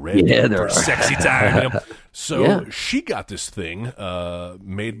lights to red for sexy time. So she got this thing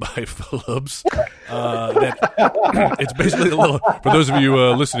made by Philips. That it's basically a little. For those of you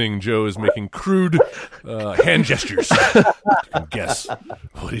listening, Joe is making crude hand gestures. You can guess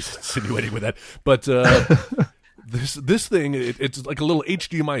what he's insinuating with that, but. this thing, it's like a little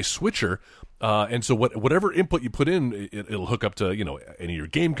HDMI switcher. And so whatever input you put in, it'll hook up to, any of your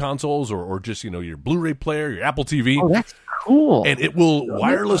game consoles or just, your Blu-ray player, your Apple TV. Oh, that's cool. And it will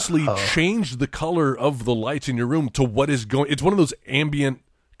wirelessly change the color of the lights in your room to what is going. It's one of those ambient,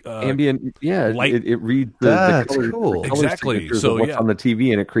 light. It reads the color, cool. Exactly. So what's on the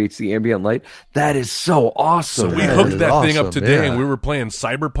TV, and it creates the ambient light. That is so awesome. So we hooked that thing up today, and we were playing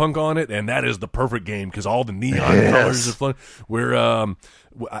Cyberpunk on it, and that is the perfect game because all the neon colors are fun.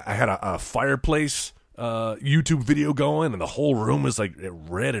 I had a fireplace YouTube video going, and the whole room is like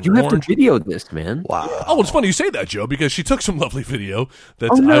red and orange. You have to video this, man. Wow. Oh, it's funny you say that, Joe, because she took some lovely video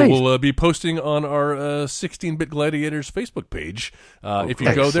that nice. I will be posting on our 16-Bit Gladiators Facebook page if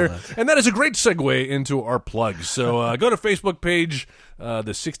you go there. And that is a great segue into our plugs. So go to Facebook page, the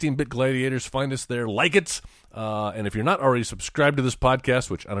 16-Bit Gladiators. Find us there. Like it. And if you're not already subscribed to this podcast,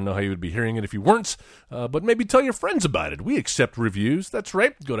 which I don't know how you would be hearing it if you weren't, but maybe tell your friends about it. We accept reviews. That's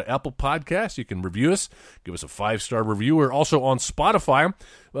right. Go to Apple Podcasts. You can review us. Give us a 5-star review. We're also on Spotify.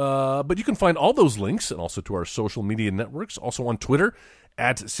 But you can find all those links and also to our social media networks, also on Twitter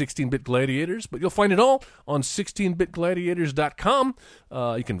at 16-Bit Gladiators. But you'll find it all on 16bitgladiators.com.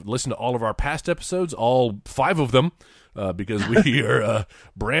 You can listen to all of our past episodes, all 5 of them, because we are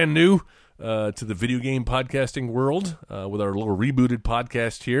brand new to the video game podcasting world with our little rebooted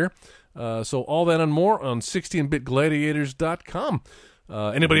podcast here. So all that and more on 16bitgladiators.com.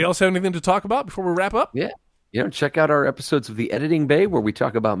 Anybody else have anything to talk about before we wrap up? Yeah. Check out our episodes of the Editing Bay where we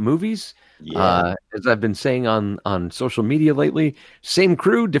talk about movies. Yeah. As I've been saying on social media lately, same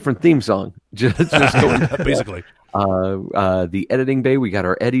crew, different theme song. Just going basically. The Editing Bay, we got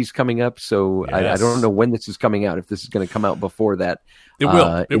our Eddies coming up, so Yes. I don't know when this is coming out, if this is going to come out before that. It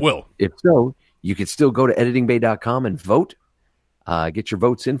will. It will. If so, you can still go to editingbay.com and vote. Get your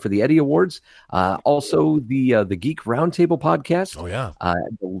votes in for the Eddy Awards. Also, the Geek Roundtable podcast. Oh, yeah.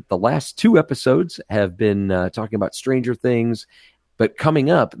 The last 2 episodes have been talking about Stranger Things. But coming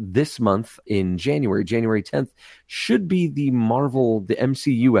up this month in January 10th, should be the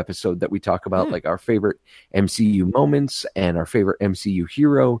MCU episode that we talk about, like our favorite MCU moments and our favorite MCU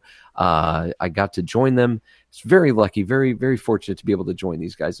hero. I got to join them. It's very lucky, very, very fortunate to be able to join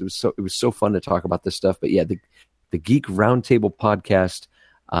these guys. It was so fun to talk about this stuff. But yeah, the Geek Roundtable podcast,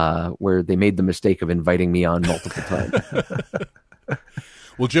 where they made the mistake of inviting me on multiple times.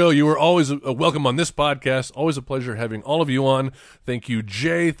 Well, Joe, you were always welcome on this podcast. Always a pleasure having all of you on. Thank you,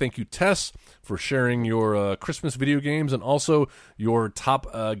 Jay. Thank you, Tess, for sharing your Christmas video games and also your top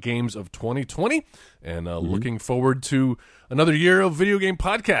games of 2020. And looking forward to another year of video game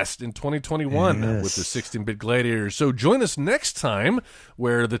podcast in 2021 with the 16-Bit Gladiators. So join us next time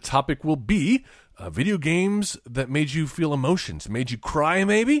where the topic will be video games that made you feel emotions, made you cry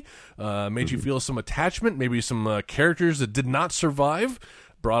maybe, made you feel some attachment, maybe some characters that did not survive,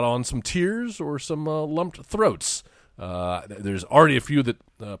 brought on some tears or some lumped throats. There's already a few that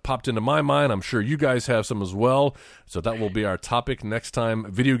popped into my mind. I'm sure you guys have some as well. So that will be our topic next time,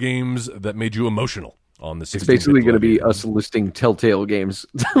 video games that made you emotional. On the 16-bit It's basically going to be us listing Telltale games.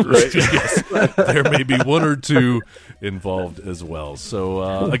 Right. Yes. There may be 1 or 2 involved as well.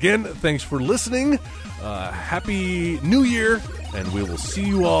 So, again, thanks for listening. Happy New Year, and we will see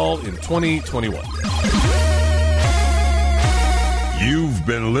you all in 2021. You've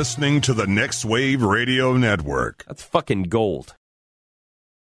been listening to the Next Wave Radio Network. That's fucking gold.